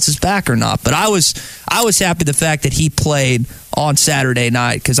he bounces back or not. But I was happy the fact that he played on Saturday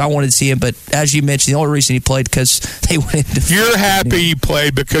night because I wanted to see him. But as you mentioned, the only reason he played because they went into. You're happy he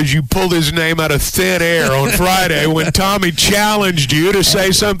played because you pulled his name out of thin air on Friday when Tommy challenged you to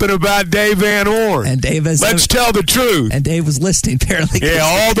say something about Dave Van Horn. And Dave Let's tell the truth. And Dave was listening apparently. Yeah,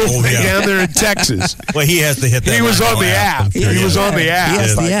 all the way down there in Texas. Well, he has to hit that. He was on the app. He was on the app. He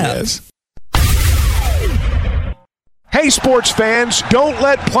has the app. Hey, sports fans, don't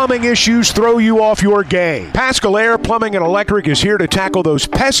let plumbing issues throw you off your game. Pascal Air Plumbing and Electric is here to tackle those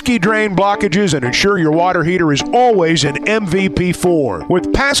pesky drain blockages and ensure your water heater is always in MVP form.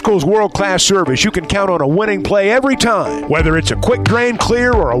 With Pascal's world-class service, you can count on a winning play every time. Whether it's a quick drain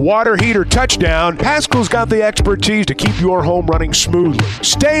clear or a water heater touchdown, Pascal's got the expertise to keep your home running smoothly.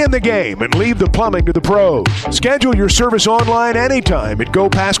 Stay in the game and leave the plumbing to the pros. Schedule your service online anytime at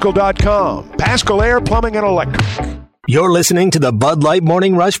gopascal.com. Pascal Air Plumbing and Electric. You're listening to the Bud Light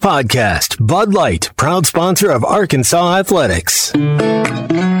Morning Rush Podcast. Bud Light, proud sponsor of Arkansas Athletics.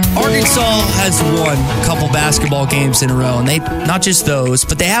 Arkansas has won a couple basketball games in a row, and they not just those,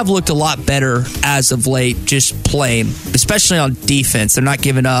 but they have looked a lot better as of late just playing, especially on defense. They're not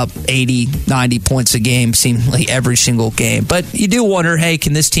giving up 80, 90 points a game, seemingly every single game. But you do wonder, hey,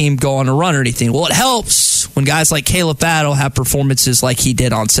 can this team go on a run or anything? Well, it helps when guys like Caleb Battle have performances like he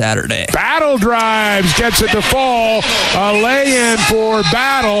did on Saturday. Battle drives, gets it to fall. A lay-in for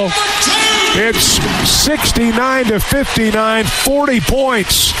Battle. It's 69-59, 40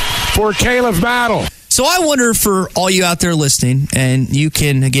 points for Caleb Battle. So I wonder for all you out there listening, and you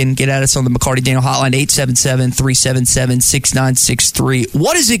can, again, get at us on the McCarty Daniel hotline, 877-377-6963.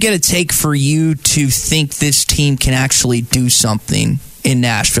 What is it going to take for you to think this team can actually do something in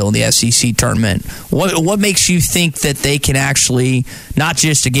Nashville in the SEC tournament? What makes you think that they can actually not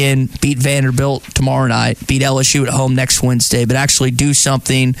just, again, beat Vanderbilt tomorrow night, beat LSU at home next Wednesday, but actually do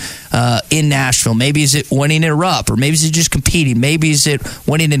something in Nashville? Maybe is it winning at Rupp, or maybe is it just competing? Maybe is it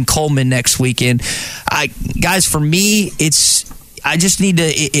winning in Coleman next weekend? Guys, for me, I just need to,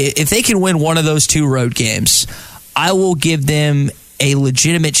 if they can win one of those two road games, I will give them a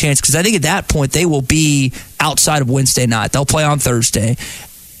legitimate chance, because I think at that point they will be outside of Wednesday night. They'll play on Thursday,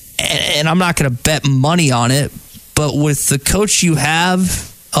 and I'm not going to bet money on it, but with the coach you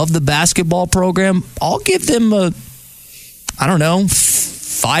have of the basketball program, I'll give them a,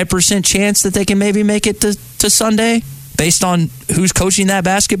 5% chance that they can maybe make it to Sunday based on who's coaching that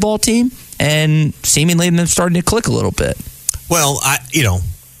basketball team and seemingly them starting to click a little bit. Well,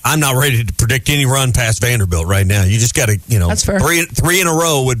 I'm not ready to predict any run past Vanderbilt right now. You just got to, That's fair. Three in a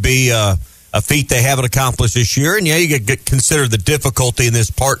row would be a feat they haven't accomplished this year. And, you got to consider the difficulty in this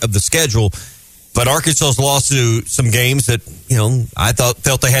part of the schedule. But Arkansas's lost to some games that, I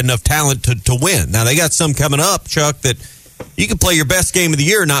felt they had enough talent to win. Now, they got some coming up, Chuck, that you can play your best game of the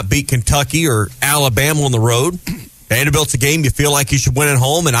year and not beat Kentucky or Alabama on the road. Vanderbilt's a game you feel like you should win at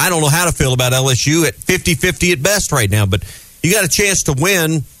home. And I don't know how to feel about LSU at 50-50 at best right now. But you got a chance to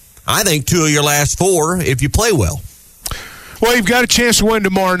win, I think, 2 of your last 4 if you play well. Well, you've got a chance to win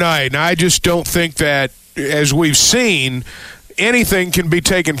tomorrow night, and I just don't think that, as we've seen, anything can be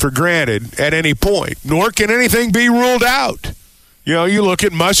taken for granted at any point, nor can anything be ruled out. You look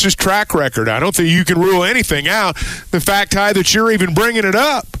at Muss's track record. I don't think you can rule anything out. The fact, Ty, that you're even bringing it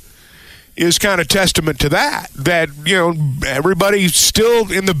up is kind of testament to that everybody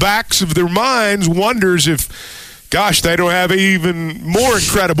still in the backs of their minds wonders if, gosh, they don't have an even more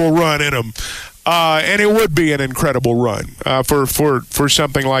incredible run in them. And it would be an incredible run for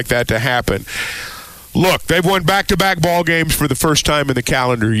something like that to happen. Look, they've won back-to-back ball games for the first time in the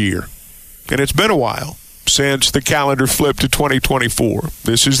calendar year. And it's been a while since the calendar flipped to 2024.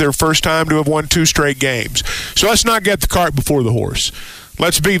 This is their first time to have won 2 straight games. So let's not get the cart before the horse.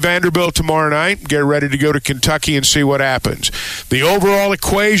 Let's beat Vanderbilt tomorrow night, get ready to go to Kentucky and see what happens. The overall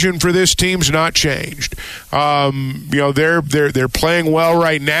equation for this team's not changed. They're playing well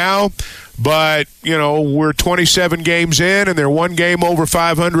right now, but, we're 27 games in, and they're 1 game over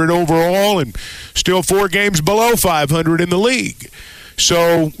 500 overall and still 4 games below 500 in the league.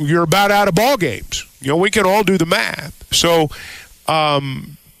 So you're about out of ball games. We can all do the math. So, go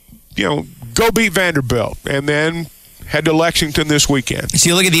beat Vanderbilt, and then head to Lexington this weekend. So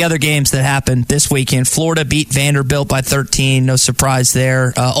you look at the other games that happened this weekend. Florida beat Vanderbilt by 13. No surprise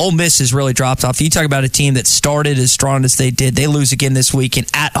there. Ole Miss has really dropped off. You talk about a team that started as strong as they did. They lose again this weekend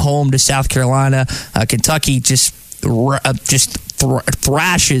at home to South Carolina. Kentucky just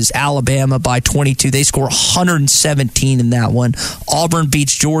thrashes Alabama by 22. They score 117 in that one. Auburn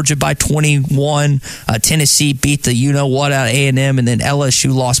beats Georgia by 21. Tennessee beat the you-know-what out of A&M, and then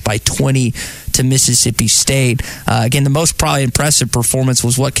LSU lost by 20 to Mississippi State. Again, the most probably impressive performance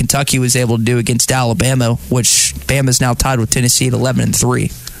was what Kentucky was able to do against Alabama, which Bama's now tied with Tennessee at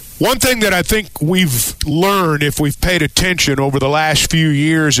 11-3. One thing that I think we've learned, if we've paid attention over the last few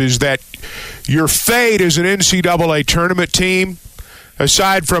years, is that your fate as an NCAA tournament team,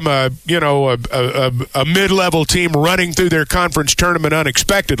 aside from a mid-level team running through their conference tournament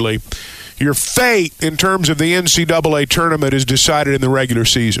unexpectedly, your fate in terms of the NCAA tournament is decided in the regular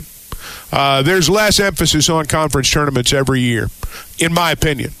season. There's less emphasis on conference tournaments every year, in my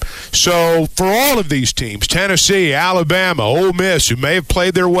opinion. So for all of these teams, Tennessee, Alabama, Ole Miss, who may have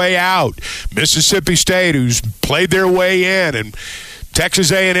played their way out, Mississippi State, who's played their way in, and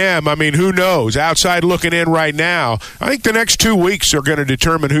Texas A&M, I mean, who knows? Outside looking in right now, I think the next 2 weeks are going to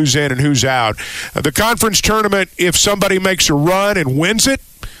determine who's in and who's out. The conference tournament, if somebody makes a run and wins it,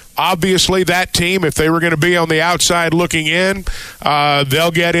 obviously that team, if they were going to be on the outside looking in, they'll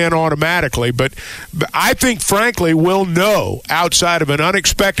get in automatically. But I think, frankly, we'll know outside of an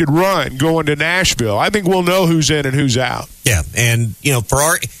unexpected run going to Nashville. I think we'll know who's in and who's out. Yeah, and,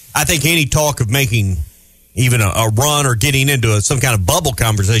 I think any talk of making even a run or getting into some kind of bubble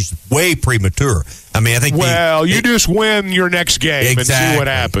conversation is way premature. I mean, I think you just win your next game and see what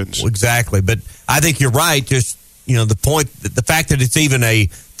happens. Exactly, but I think you're right. Just the fact that it's even a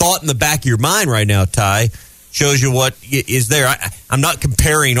thought in the back of your mind right now, Ty, shows you what is there. I'm not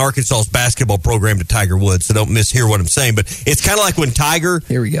comparing Arkansas's basketball program to Tiger Woods, so don't mishear what I'm saying. But it's kind of like when Tiger,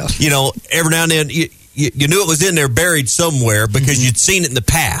 here we go. Every now and then you knew it was in there buried somewhere because you'd seen it in the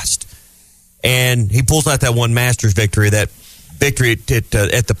past. And he pulls out that one Masters victory, at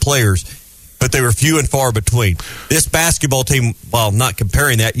the Players, but they were few and far between. This basketball team, while not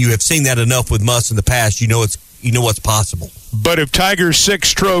comparing that, you have seen that enough with Muss in the past. You know what's possible. But if Tiger's 6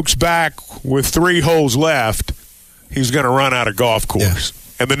 strokes back with 3 holes left, he's going to run out of golf course.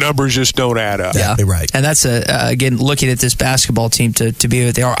 Yeah. And the numbers just don't add up. Yeah, right. And that's again looking at this basketball team to be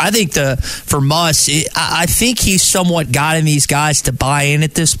what they are. I think for Muss, I think he's somewhat gotten these guys to buy in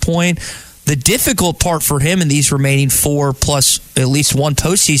at this point. The difficult part for him in these remaining 4 plus at least one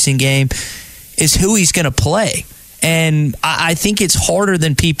postseason game is who he's going to play. And I think it's harder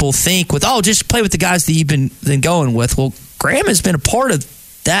than people think with, just play with the guys that you've been going with. Well, Graham has been a part of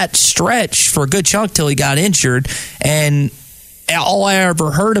that stretch for a good chunk till he got injured. And all I ever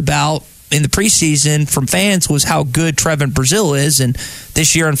heard about in the preseason from fans was how good Trevin Brazile is, and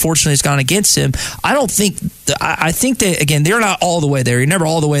this year, unfortunately, has gone against him. I think that, again, they're not all the way there. You're never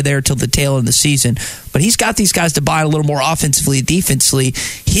all the way there till the tail end of the season, but he's got these guys to buy a little more offensively, defensively.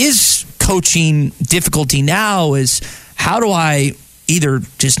 His coaching difficulty now is, how do I either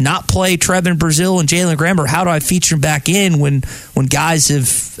just not play Trevin Brazile and Jalen Graham, or how do I feature him back in when guys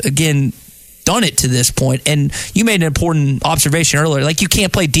have, again, done it to this point? And you made an important observation earlier. Like, you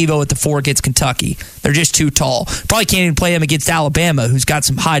can't play Devo at the 4 against Kentucky. They're just too tall. Probably can't even play him against Alabama, who's got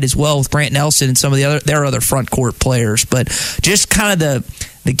some height as well with Grant Nelson and some of their other front court players. But just kind of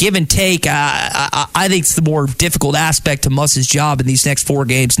the give and take, I think it's the more difficult aspect to Muss's job in these next 4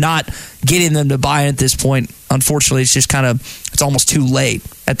 games, not getting them to buy in at this point. Unfortunately, it's just it's almost too late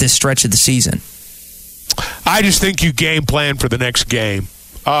at this stretch of the season. I just think you game plan for the next game.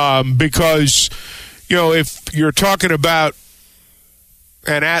 Because, if you're talking about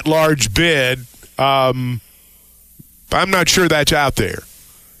an at-large bid, I'm not sure that's out there.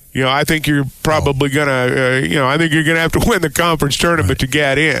 I think you're probably going to, I think you're going to have to win the conference tournament to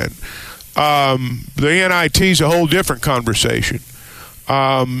get in. The NIT is a whole different conversation.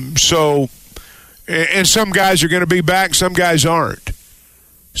 And some guys are going to be back, some guys aren't.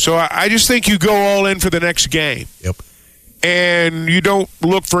 So I just think you go all in for the next game. Yep. And you don't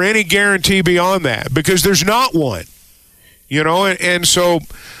look for any guarantee beyond that, because there's not one, and so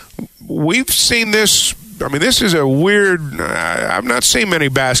we've seen this. I mean, this is a weird, I've not seen many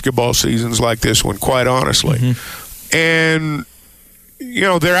basketball seasons like this one, quite honestly. Mm-hmm. And,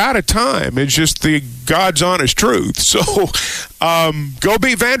 they're out of time. It's just the God's honest truth. So go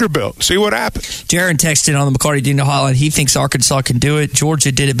beat Vanderbilt and see what happens. Jaron texted on the McCarty-Dino hotline. He thinks Arkansas can do it.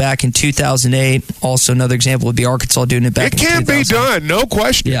 Georgia did it back in 2008. Also, another example would be Arkansas doing it back in 2000. It can be done, no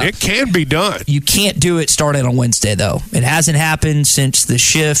question. Yeah. It can be done. You can't do it starting on Wednesday, though. It hasn't happened since the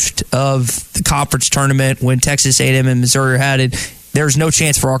shift of the conference tournament when Texas A&M and Missouri had it. there's no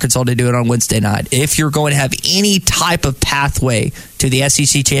chance for Arkansas to do it on Wednesday night. If you're going to have any type of pathway to the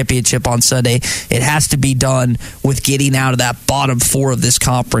SEC championship on Sunday, it has to be done with getting out of that bottom 4 of this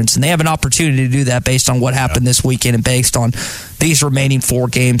conference. And they have an opportunity to do that based on what happened this weekend and based on these remaining 4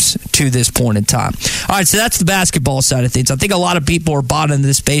 games to this point in time. All right, so that's the basketball side of things. I think a lot of people are bought into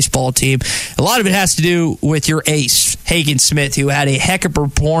this baseball team. A lot of it has to do with your ace, Hagen Smith, who had a heck of a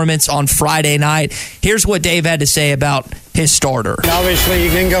performance on Friday night. Here's what Dave had to say about his starter. Obviously, he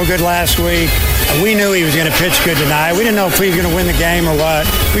didn't go good last week. We knew he was going to pitch good tonight. We didn't know if he was going to win the game or what.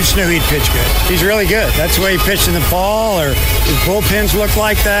 We just knew he'd pitch good. He's really good. That's the way he pitched in the fall, or his bullpens look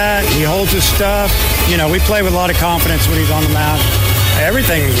like that. He holds his stuff. We play with a lot of confidence when he's on the mound.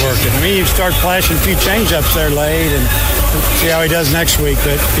 Everything was working. I mean, you start flashing a few change-ups there late and see how he does next week,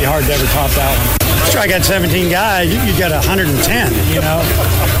 but it'd be hard to ever top that one. Strike out 17 guys, you got 110,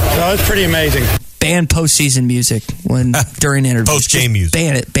 So it's pretty amazing. Ban postseason music during interviews. Post-game music.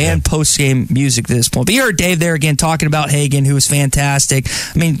 Ban it. Ban post-game music at this point. But you heard Dave there again talking about Hagen, who was fantastic.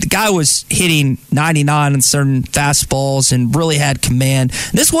 I mean, the guy was hitting 99 on certain fastballs and really had command.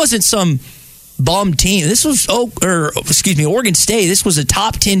 This wasn't some bum team. This was Oregon State. This was a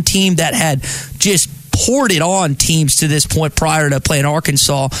top 10 team that had just poured it on teams to this point prior to playing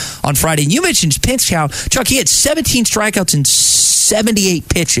Arkansas on Friday. And you mentioned his pitch count. Chuck, he had 17 strikeouts and 78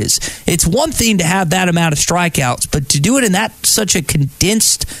 pitches. It's one thing to have that amount of strikeouts, but to do it in such a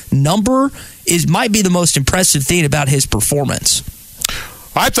condensed number might be the most impressive thing about his performance.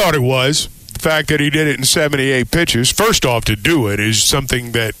 I thought it was. The fact that he did it in 78 pitches, first off, to do it is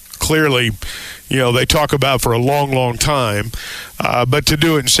something that clearly, they talk about for a long, long time. But to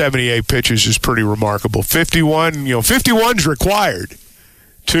do it in 78 pitches is pretty remarkable. 51's required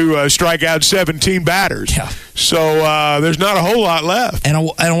to strike out 17 batters. Yeah. So there's not a whole lot left. And I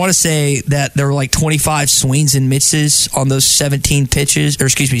want to say that there were like 25 swings and misses on those 78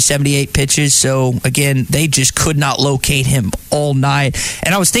 pitches. So, again, they just could not locate him all night.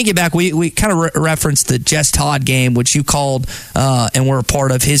 And I was thinking back, we kind of referenced the Jess Todd game, which you called and were a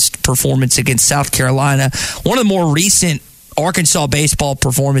part of his performance against South Carolina. One of the more recent Arkansas baseball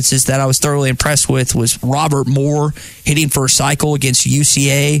performances that I was thoroughly impressed with was Robert Moore hitting for a cycle against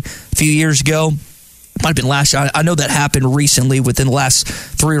UCA a few years ago. Might have been last year. I know that happened recently within the last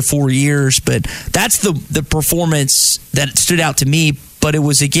 3 or 4 years, but that's the performance that stood out to me. But it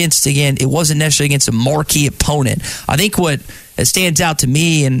was it wasn't necessarily against a marquee opponent. I think what stands out to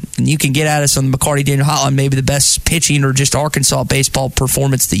me, and you can get at us on the McCarty Daniel Hotline, maybe the best pitching or just Arkansas baseball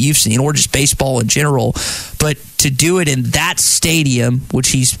performance that you've seen, or just baseball in general. But to do it in that stadium, which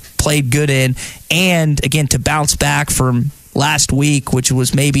he's played good in, and again to bounce back from last week, which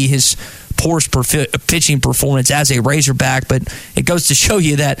was maybe his poorest pitching performance as a Razorback, but it goes to show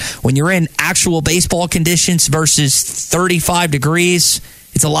you that when you're in actual baseball conditions versus 35 degrees,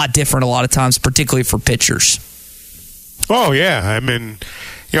 it's a lot different a lot of times, particularly for pitchers. Oh, yeah. I mean,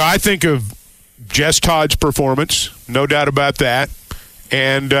 I think of Jess Todd's performance, no doubt about that.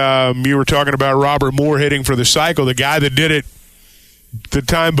 And you were talking about Robert Moore hitting for the cycle. The guy that did it the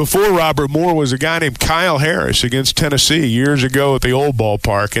time before Robert Moore was a guy named Kyle Harris against Tennessee years ago at the old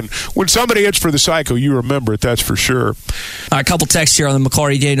ballpark. And when somebody hits for the cycle, you remember it, that's for sure. All right, a couple texts here on the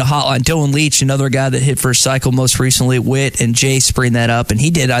McCarty Daniel Hotline. Dylan Leach, another guy that hit for a cycle most recently. Witt and Jace bring that up, and he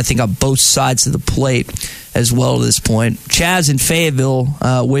did, I think, on both sides of the plate as well to this point. Chaz in Fayetteville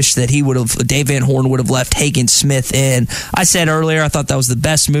wished that Dave Van Horn would have left Hagen Smith in. I said earlier I thought that was the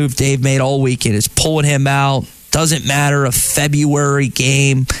best move Dave made all weekend, is pulling him out. Doesn't matter a February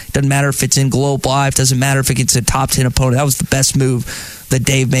game. Doesn't matter if it's in Globe Life. Doesn't matter if it gets a top 10 opponent. That was the best move that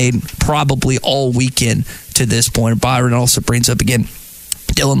Dave made probably all weekend to this point. Byron also brings up again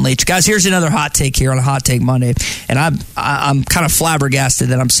Dylan Leach. Guys, here's another hot take here on a Hot Take Monday. And I'm kind of flabbergasted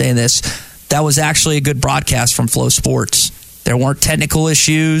that I'm saying this. That was actually a good broadcast from Flow Sports. There weren't technical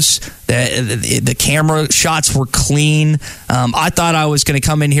issues. The camera shots were clean. I thought I was going to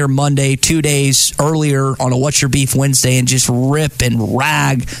come in here Monday, 2 days earlier on a What's Your Beef Wednesday, and just rip and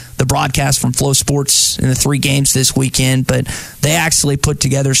rag the broadcast from Flow Sports in the 3 games this weekend. But they actually put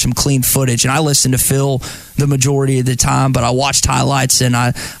together some clean footage. And I listened to Phil the majority of the time, but I watched highlights and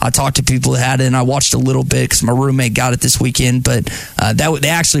I talked to people that had it, and I watched a little bit because my roommate got it this weekend. But they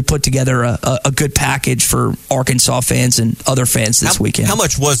actually put together a good package for Arkansas fans and other fans this weekend. How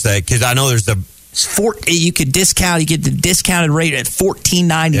much was that? Because I know there's you could discount. You get the discounted rate at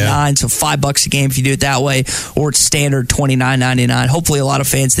 $14.99, so $5 a game if you do it that way, or it's standard $29.99. Hopefully, a lot of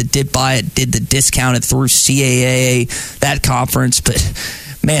fans that did buy it did the discounted through CAA, that conference. But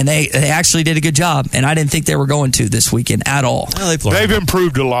man, they actually did a good job, and I didn't think they were going to this weekend at all. They've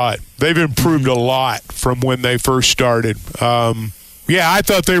improved a lot. They've improved a lot from when they first started. Yeah, I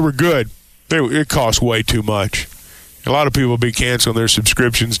thought they were good. It cost way too much. A lot of people will be canceling their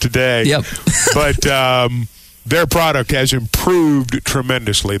subscriptions today. Yep. But their product has improved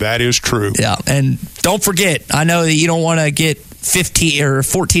tremendously. That is true. Yeah, and don't forget, I know that you don't want to get $15 or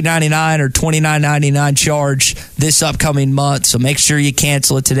 $14.99 or $29.99 charge this upcoming month, so make sure you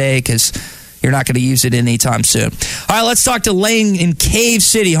cancel it today because you're not going to use it anytime soon. All right, let's talk to Lane in Cave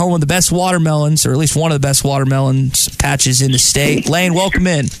City, home of the best watermelons, or at least one of the best watermelons patches in the state. Lane, welcome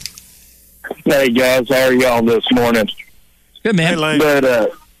in. Hey, guys. How are y'all this morning? Good, man. Hey, Lane.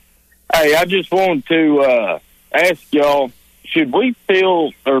 But, hey, I just wanted to ask y'all, should we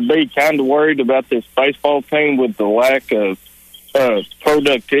feel or be kind of worried about this baseball team with the lack of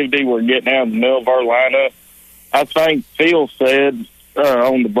productivity we're getting out in the middle of our lineup? I think Phil said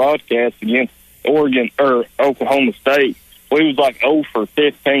on the broadcast against Oregon or Oklahoma State, we was like 0 for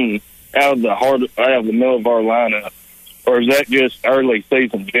 15 out of the middle of our lineup. Or is that just early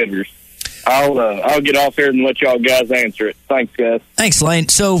season jitters? I'll get off here and let y'all guys answer it. Thanks, guys. Thanks, Lane.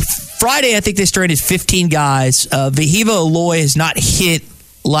 So Friday, I think they stranded 15 guys. Vahiva Aloy has not hit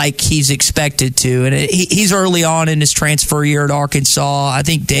like he's expected to, and he's early on in his transfer year at Arkansas. I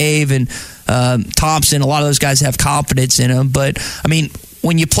think Dave and Thompson, a lot of those guys have confidence in him. But, I mean,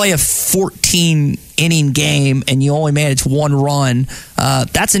 when you play a 14-inning game and you only manage one run,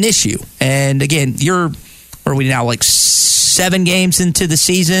 that's an issue. And, again, are we now like 7 games into the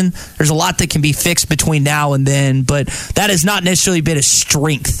season? There's a lot that can be fixed between now and then, but that has not necessarily been a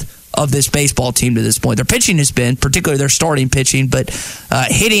strength of this baseball team to this point. Their pitching has been, particularly their starting pitching, but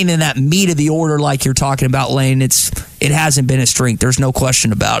hitting in that meat of the order like you're talking about, Lane, it hasn't been a strength. There's no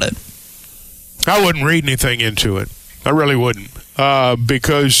question about it. I wouldn't read anything into it. I really wouldn't,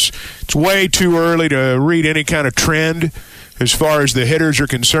 because it's way too early to read any kind of trend as far as the hitters are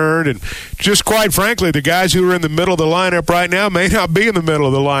concerned. And just quite frankly, the guys who are in the middle of the lineup right now may not be in the middle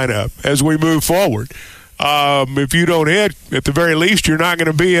of the lineup as we move forward. If you don't hit, at the very least, you're not going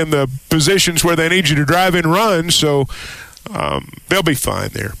to be in the positions where they need you to drive in runs. So they'll be fine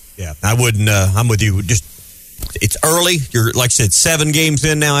there. Yeah, I wouldn't. I'm with you. Just it's early. You're, like I said, 7 games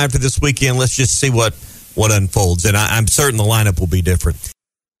in now after this weekend. Let's just see what unfolds. And I'm certain the lineup will be different.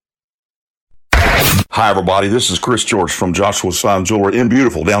 Hi, everybody. This is Chris George from Joshua's Fine Jewelry in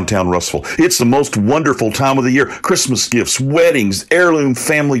beautiful downtown Russellville. It's the most wonderful time of the year. Christmas gifts, weddings, heirloom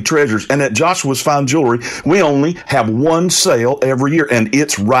family treasures. And at Joshua's Fine Jewelry, we only have one sale every year, and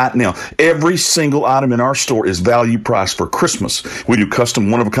it's right now. Every single item in our store is value priced for Christmas. We do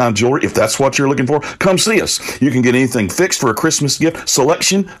custom one-of-a-kind jewelry. If that's what you're looking for, come see us. You can get anything fixed for a Christmas gift.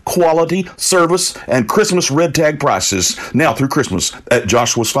 Selection, quality, service, and Christmas red tag prices now through Christmas at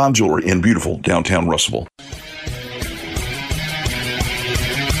Joshua's Fine Jewelry in beautiful downtown Russellville.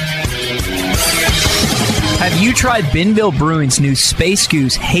 Have you tried Benville Brewing's new Space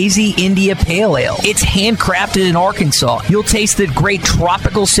Goose Hazy India Pale Ale? It's handcrafted in Arkansas. You'll taste the great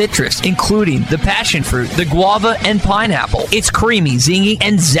tropical citrus, including the passion fruit, the guava, and pineapple. It's creamy, zingy,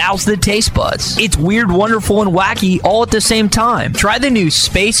 and zounds the taste buds. It's weird, wonderful, and wacky all at the same time. Try the new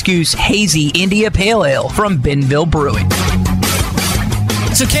Space Goose Hazy India Pale Ale from Benville Brewing.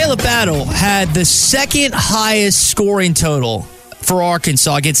 So Caleb Battle had the second highest scoring total for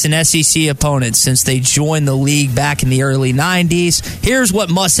Arkansas against an SEC opponent since they joined the league back in the early 90s. Here's what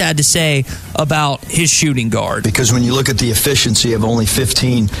Muss had to say about his shooting guard. Because when you look at the efficiency of only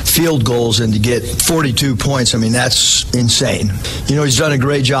 15 field goals and to get 42 points, I mean, that's insane. You know, he's done a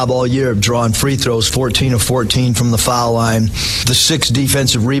great job all year of drawing free throws, 14 of 14 from the foul line. The 6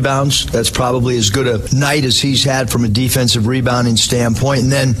 defensive rebounds, that's probably as good a night as he's had from a defensive rebounding standpoint.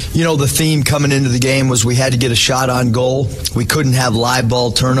 And then, you know, the theme coming into the game was we had to get a shot on goal. We couldn't have live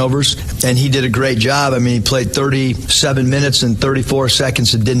ball turnovers, and he did a great job. I mean, he played 37 minutes and 34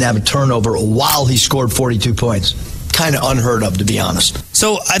 seconds and didn't have a turnover while he scored 42 points. Kind of unheard of, to be honest.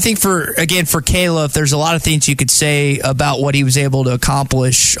 So I think for Caleb, there's a lot of things you could say about what he was able to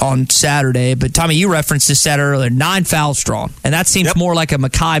accomplish on Saturday. But Tommy, you referenced this stat earlier: 9 fouls drawn, and that seems more like a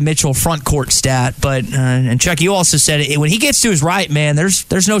Mekhi Mitchell front court stat. But and Chuck, you also said it, when he gets to his right, man,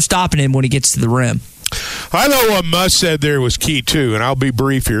 there's no stopping him when he gets to the rim. I thought what Muss said there was key, too, and I'll be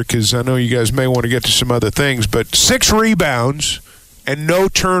brief here because I know you guys may want to get to some other things, but 6 rebounds and no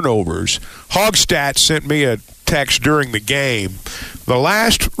turnovers. Hogstat sent me a text during the game. The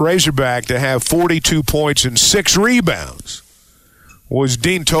last Razorback to have 42 points and 6 rebounds was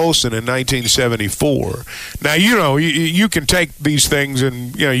Dean Tolson in 1974. Now, you know, you can take these things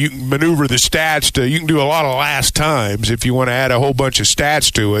and, you know, you can maneuver the stats to, you can do a lot of last times if you want to add a whole bunch of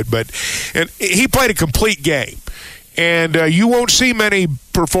stats to it. And he played a complete game. And you won't see many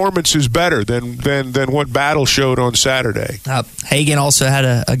performances better than what Battle showed on Saturday. Hagan also had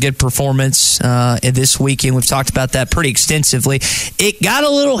a good performance this weekend. We've talked about that pretty extensively. It got a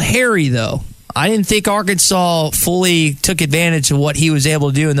little hairy, though. I didn't think Arkansas fully took advantage of what he was able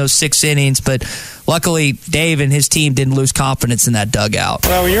to do in those 6 innings, but luckily Dave and his team didn't lose confidence in that dugout.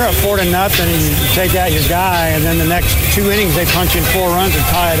 Well, when you're up 4-0, you take out your guy, and then the next 2 innings they punch in 4 runs and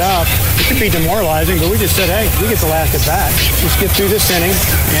tie it up. It could be demoralizing, but we just said, hey, we get the last at bat. Let's get through this inning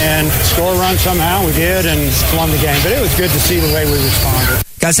and score a run somehow. We did and won the game. But it was good to see the way we responded.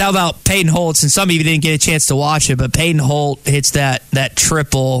 Guys, how about Peyton Holtz? And some of you didn't get a chance to watch it, but Peyton Holt hits that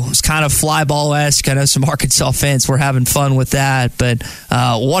triple. It's kind of fly ball-esque. I know some Arkansas fans were having fun with that, but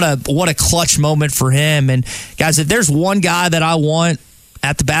what a clutch moment for him. And guys, if there's one guy that I want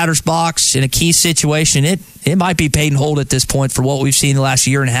at the batter's box in a key situation, it might be Peyton Holt at this point for what we've seen the last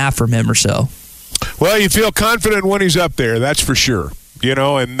year and a half from him or so. Well, you feel confident when he's up there, that's for sure.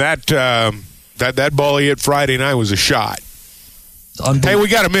 And that ball he hit Friday night was a shot. Hey, we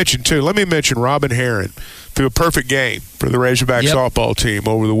got to mention, too. Let me mention Robin Herron threw a perfect game for the Razorback softball team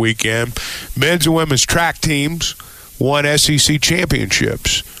over the weekend. Men's and women's track teams won SEC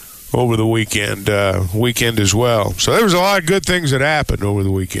championships over the weekend as well. So there was a lot of good things that happened over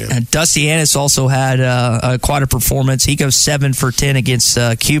the weekend. And Dusty Annis also had quite a performance. He goes 7 for 10 against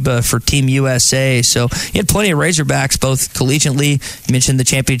Cuba for Team USA. So he had plenty of Razorbacks, both collegiately. You mentioned the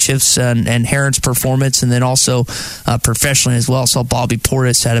championships and Heron's performance, and then also professionally as well. Saw Bobby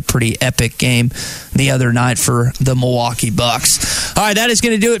Portis had a pretty epic game the other night for the Milwaukee Bucks. All right, that is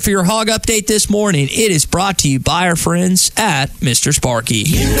going to do it for your Hog Update this morning. It is brought to you by our friends at Mr. Sparky.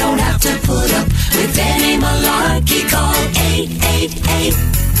 You don't have to put up with any malarkey. Call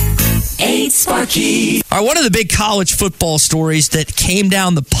 888-8-SPARKY. All right, one of the big college football stories that came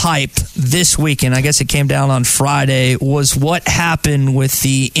down the pipe this weekend, I guess it came down on Friday, was what happened with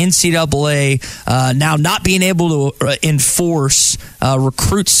the NCAA now not being able to enforce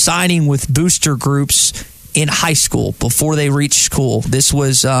recruits signing with booster groups in high school before they reach school. This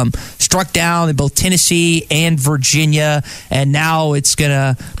was struck down in both Tennessee and Virginia, and now it's going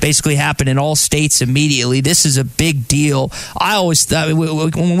to basically happen in all states immediately. This is a big deal. I always thought,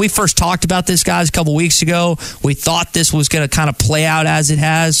 when we first talked about this, guys, a couple weeks ago, we thought this was going to kind of play out as it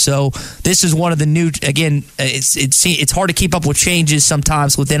has. So this is one of the new, again, it's hard to keep up with changes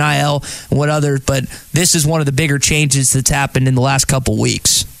sometimes with NIL and what others, but this is one of the bigger changes that's happened in the last couple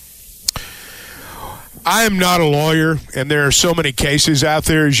weeks. I am not a lawyer, and there are so many cases out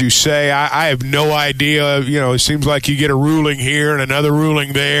there, as you say. I have no idea. It seems like you get a ruling here and another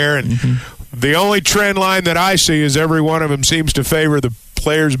ruling there, and the only trend line that I see is every one of them seems to favor the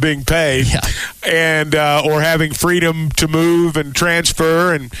players being paid and or having freedom to move and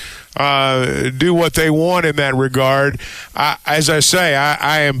transfer and do what they want in that regard. As I say,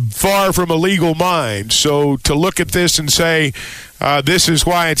 I am far from a legal mind, so to look at this and say this is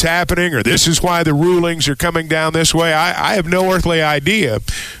why it's happening or this is why the rulings are coming down this way, I have no earthly idea.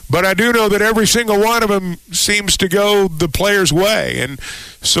 But I do know that every single one of them seems to go the player's way. And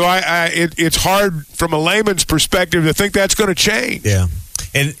so it's hard from a layman's perspective to think that's going to change. Yeah.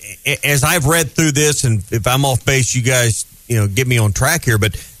 And as I've read through this, and if I'm off base, you guys, get me on track here,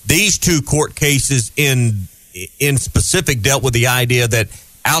 but these two court cases in specific dealt with the idea that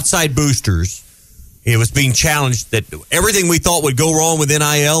outside boosters, it was being challenged that everything we thought would go wrong with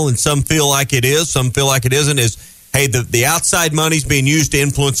NIL, and some feel like it is, some feel like it isn't, is, hey, the outside money's being used to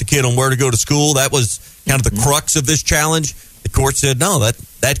influence a kid on where to go to school. That was kind of the crux of this challenge. The court said, no,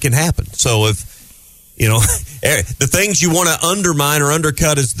 that can happen. So if, the things you want to undermine or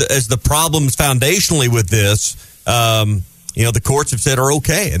undercut as the problems foundationally with this, the courts have said are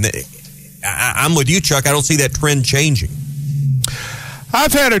okay. And I'm with you, Chuck. I don't see that trend changing.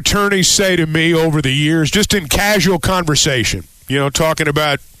 I've had attorneys say to me over the years, just in casual conversation, talking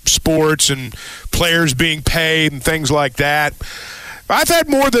about sports and players being paid and things like that. I've had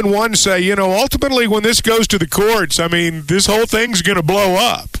more than one say, ultimately when this goes to the courts, this whole thing's going to blow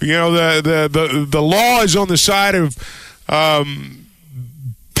up. The law is on the side of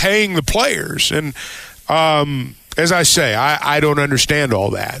paying the players. And as I say, I don't understand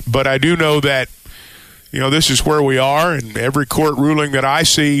all that. But I do know that, this is where we are, and every court ruling that I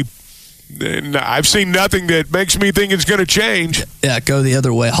see, I've seen nothing that makes me think it's going to change. Yeah, go the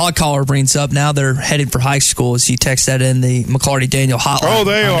other way. Hog Caller brings up now they're headed for high school, as you text that in the McClarty-Daniel hotline. Oh,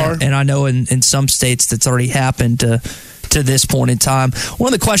 they are. And I know in some states that's already happened to this point in time.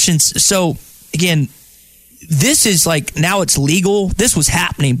 One of the questions, so again, this is like now it's legal. This was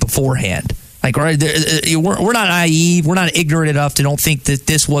happening beforehand. Like, right, we're not naive. We're not ignorant enough to don't think that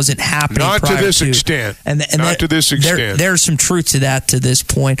this wasn't happening. Not to this extent. Not to this extent. There's some truth to that to this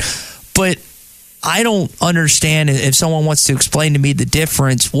point. But I don't understand if someone wants to explain to me the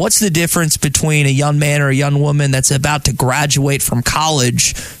difference. What's the difference between a young man or a young woman that's about to graduate from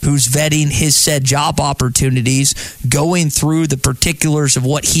college, who's vetting his said job opportunities, going through the particulars of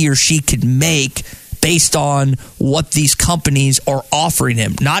what he or she could make based on what these companies are offering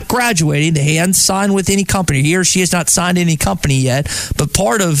him? Not graduating. He hasn't signed with any company. He or she has not signed any company yet. But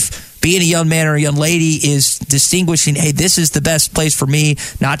part of being a young man or a young lady is distinguishing, hey, this is the best place for me,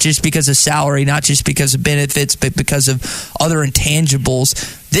 not just because of salary, not just because of benefits, but because of other intangibles.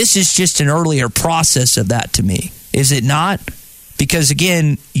 This is just an earlier process of that to me. Is it not? Because,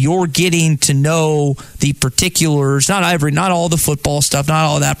 again, you're getting to know the particulars, not all the football stuff, not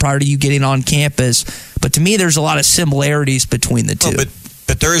all that prior to you getting on campus. But to me, there's a lot of similarities between the two.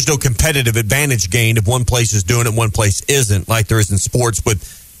 But there is no competitive advantage gained if one place is doing it, one place isn't, like there is in sports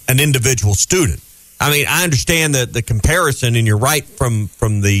with an individual student. I mean, I understand the comparison, and you're right from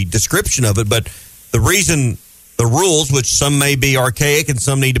the description of it, but the reason the rules, which some may be archaic and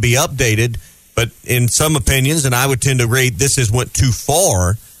some need to be updated, but in some opinions, and I would tend to agree, this went too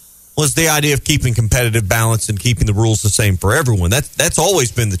far, was the idea of keeping competitive balance and keeping the rules the same for everyone. That's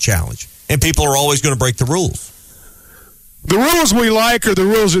always been the challenge, and people are always going to break the rules. The rules we like are the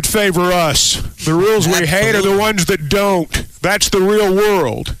rules that favor us. The rules we hate are the ones that don't. That's the real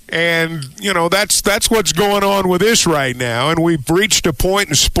world. And, that's what's going on with this right now. And we've reached a point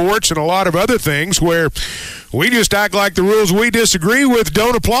in sports and a lot of other things where we just act like the rules we disagree with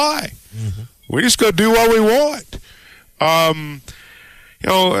don't apply. Mm-hmm. We just go do what we want. I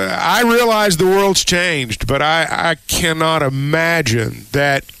realize the world's changed, but I cannot imagine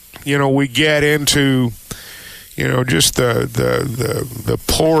that, we get into just the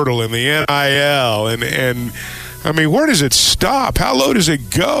portal and the NIL and I mean, where does it stop? How low does it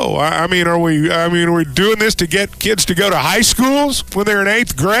go? Are we doing this to get kids to go to high schools when they're in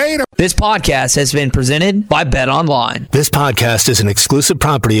 8th grade? This podcast has been presented by Bet Online. This podcast is an exclusive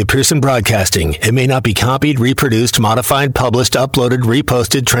property of Pearson Broadcasting. It may not be copied, reproduced, modified, published, uploaded,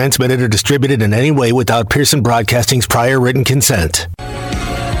 reposted, transmitted, or distributed in any way without Pearson Broadcasting's prior written consent.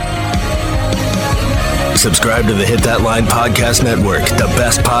 Subscribe to the Hit That Line Podcast Network, the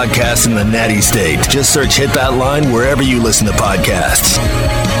best podcast in the Natty State. Just search Hit That Line wherever you listen to podcasts.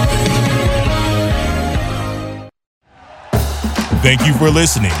 Thank you for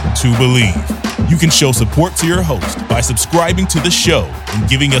listening to Believe. You can show support to your host by subscribing to the show and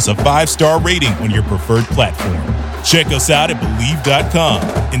giving us a 5-star rating on your preferred platform. Check us out at Believe.com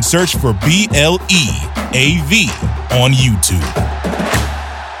and search for BLEAV on YouTube.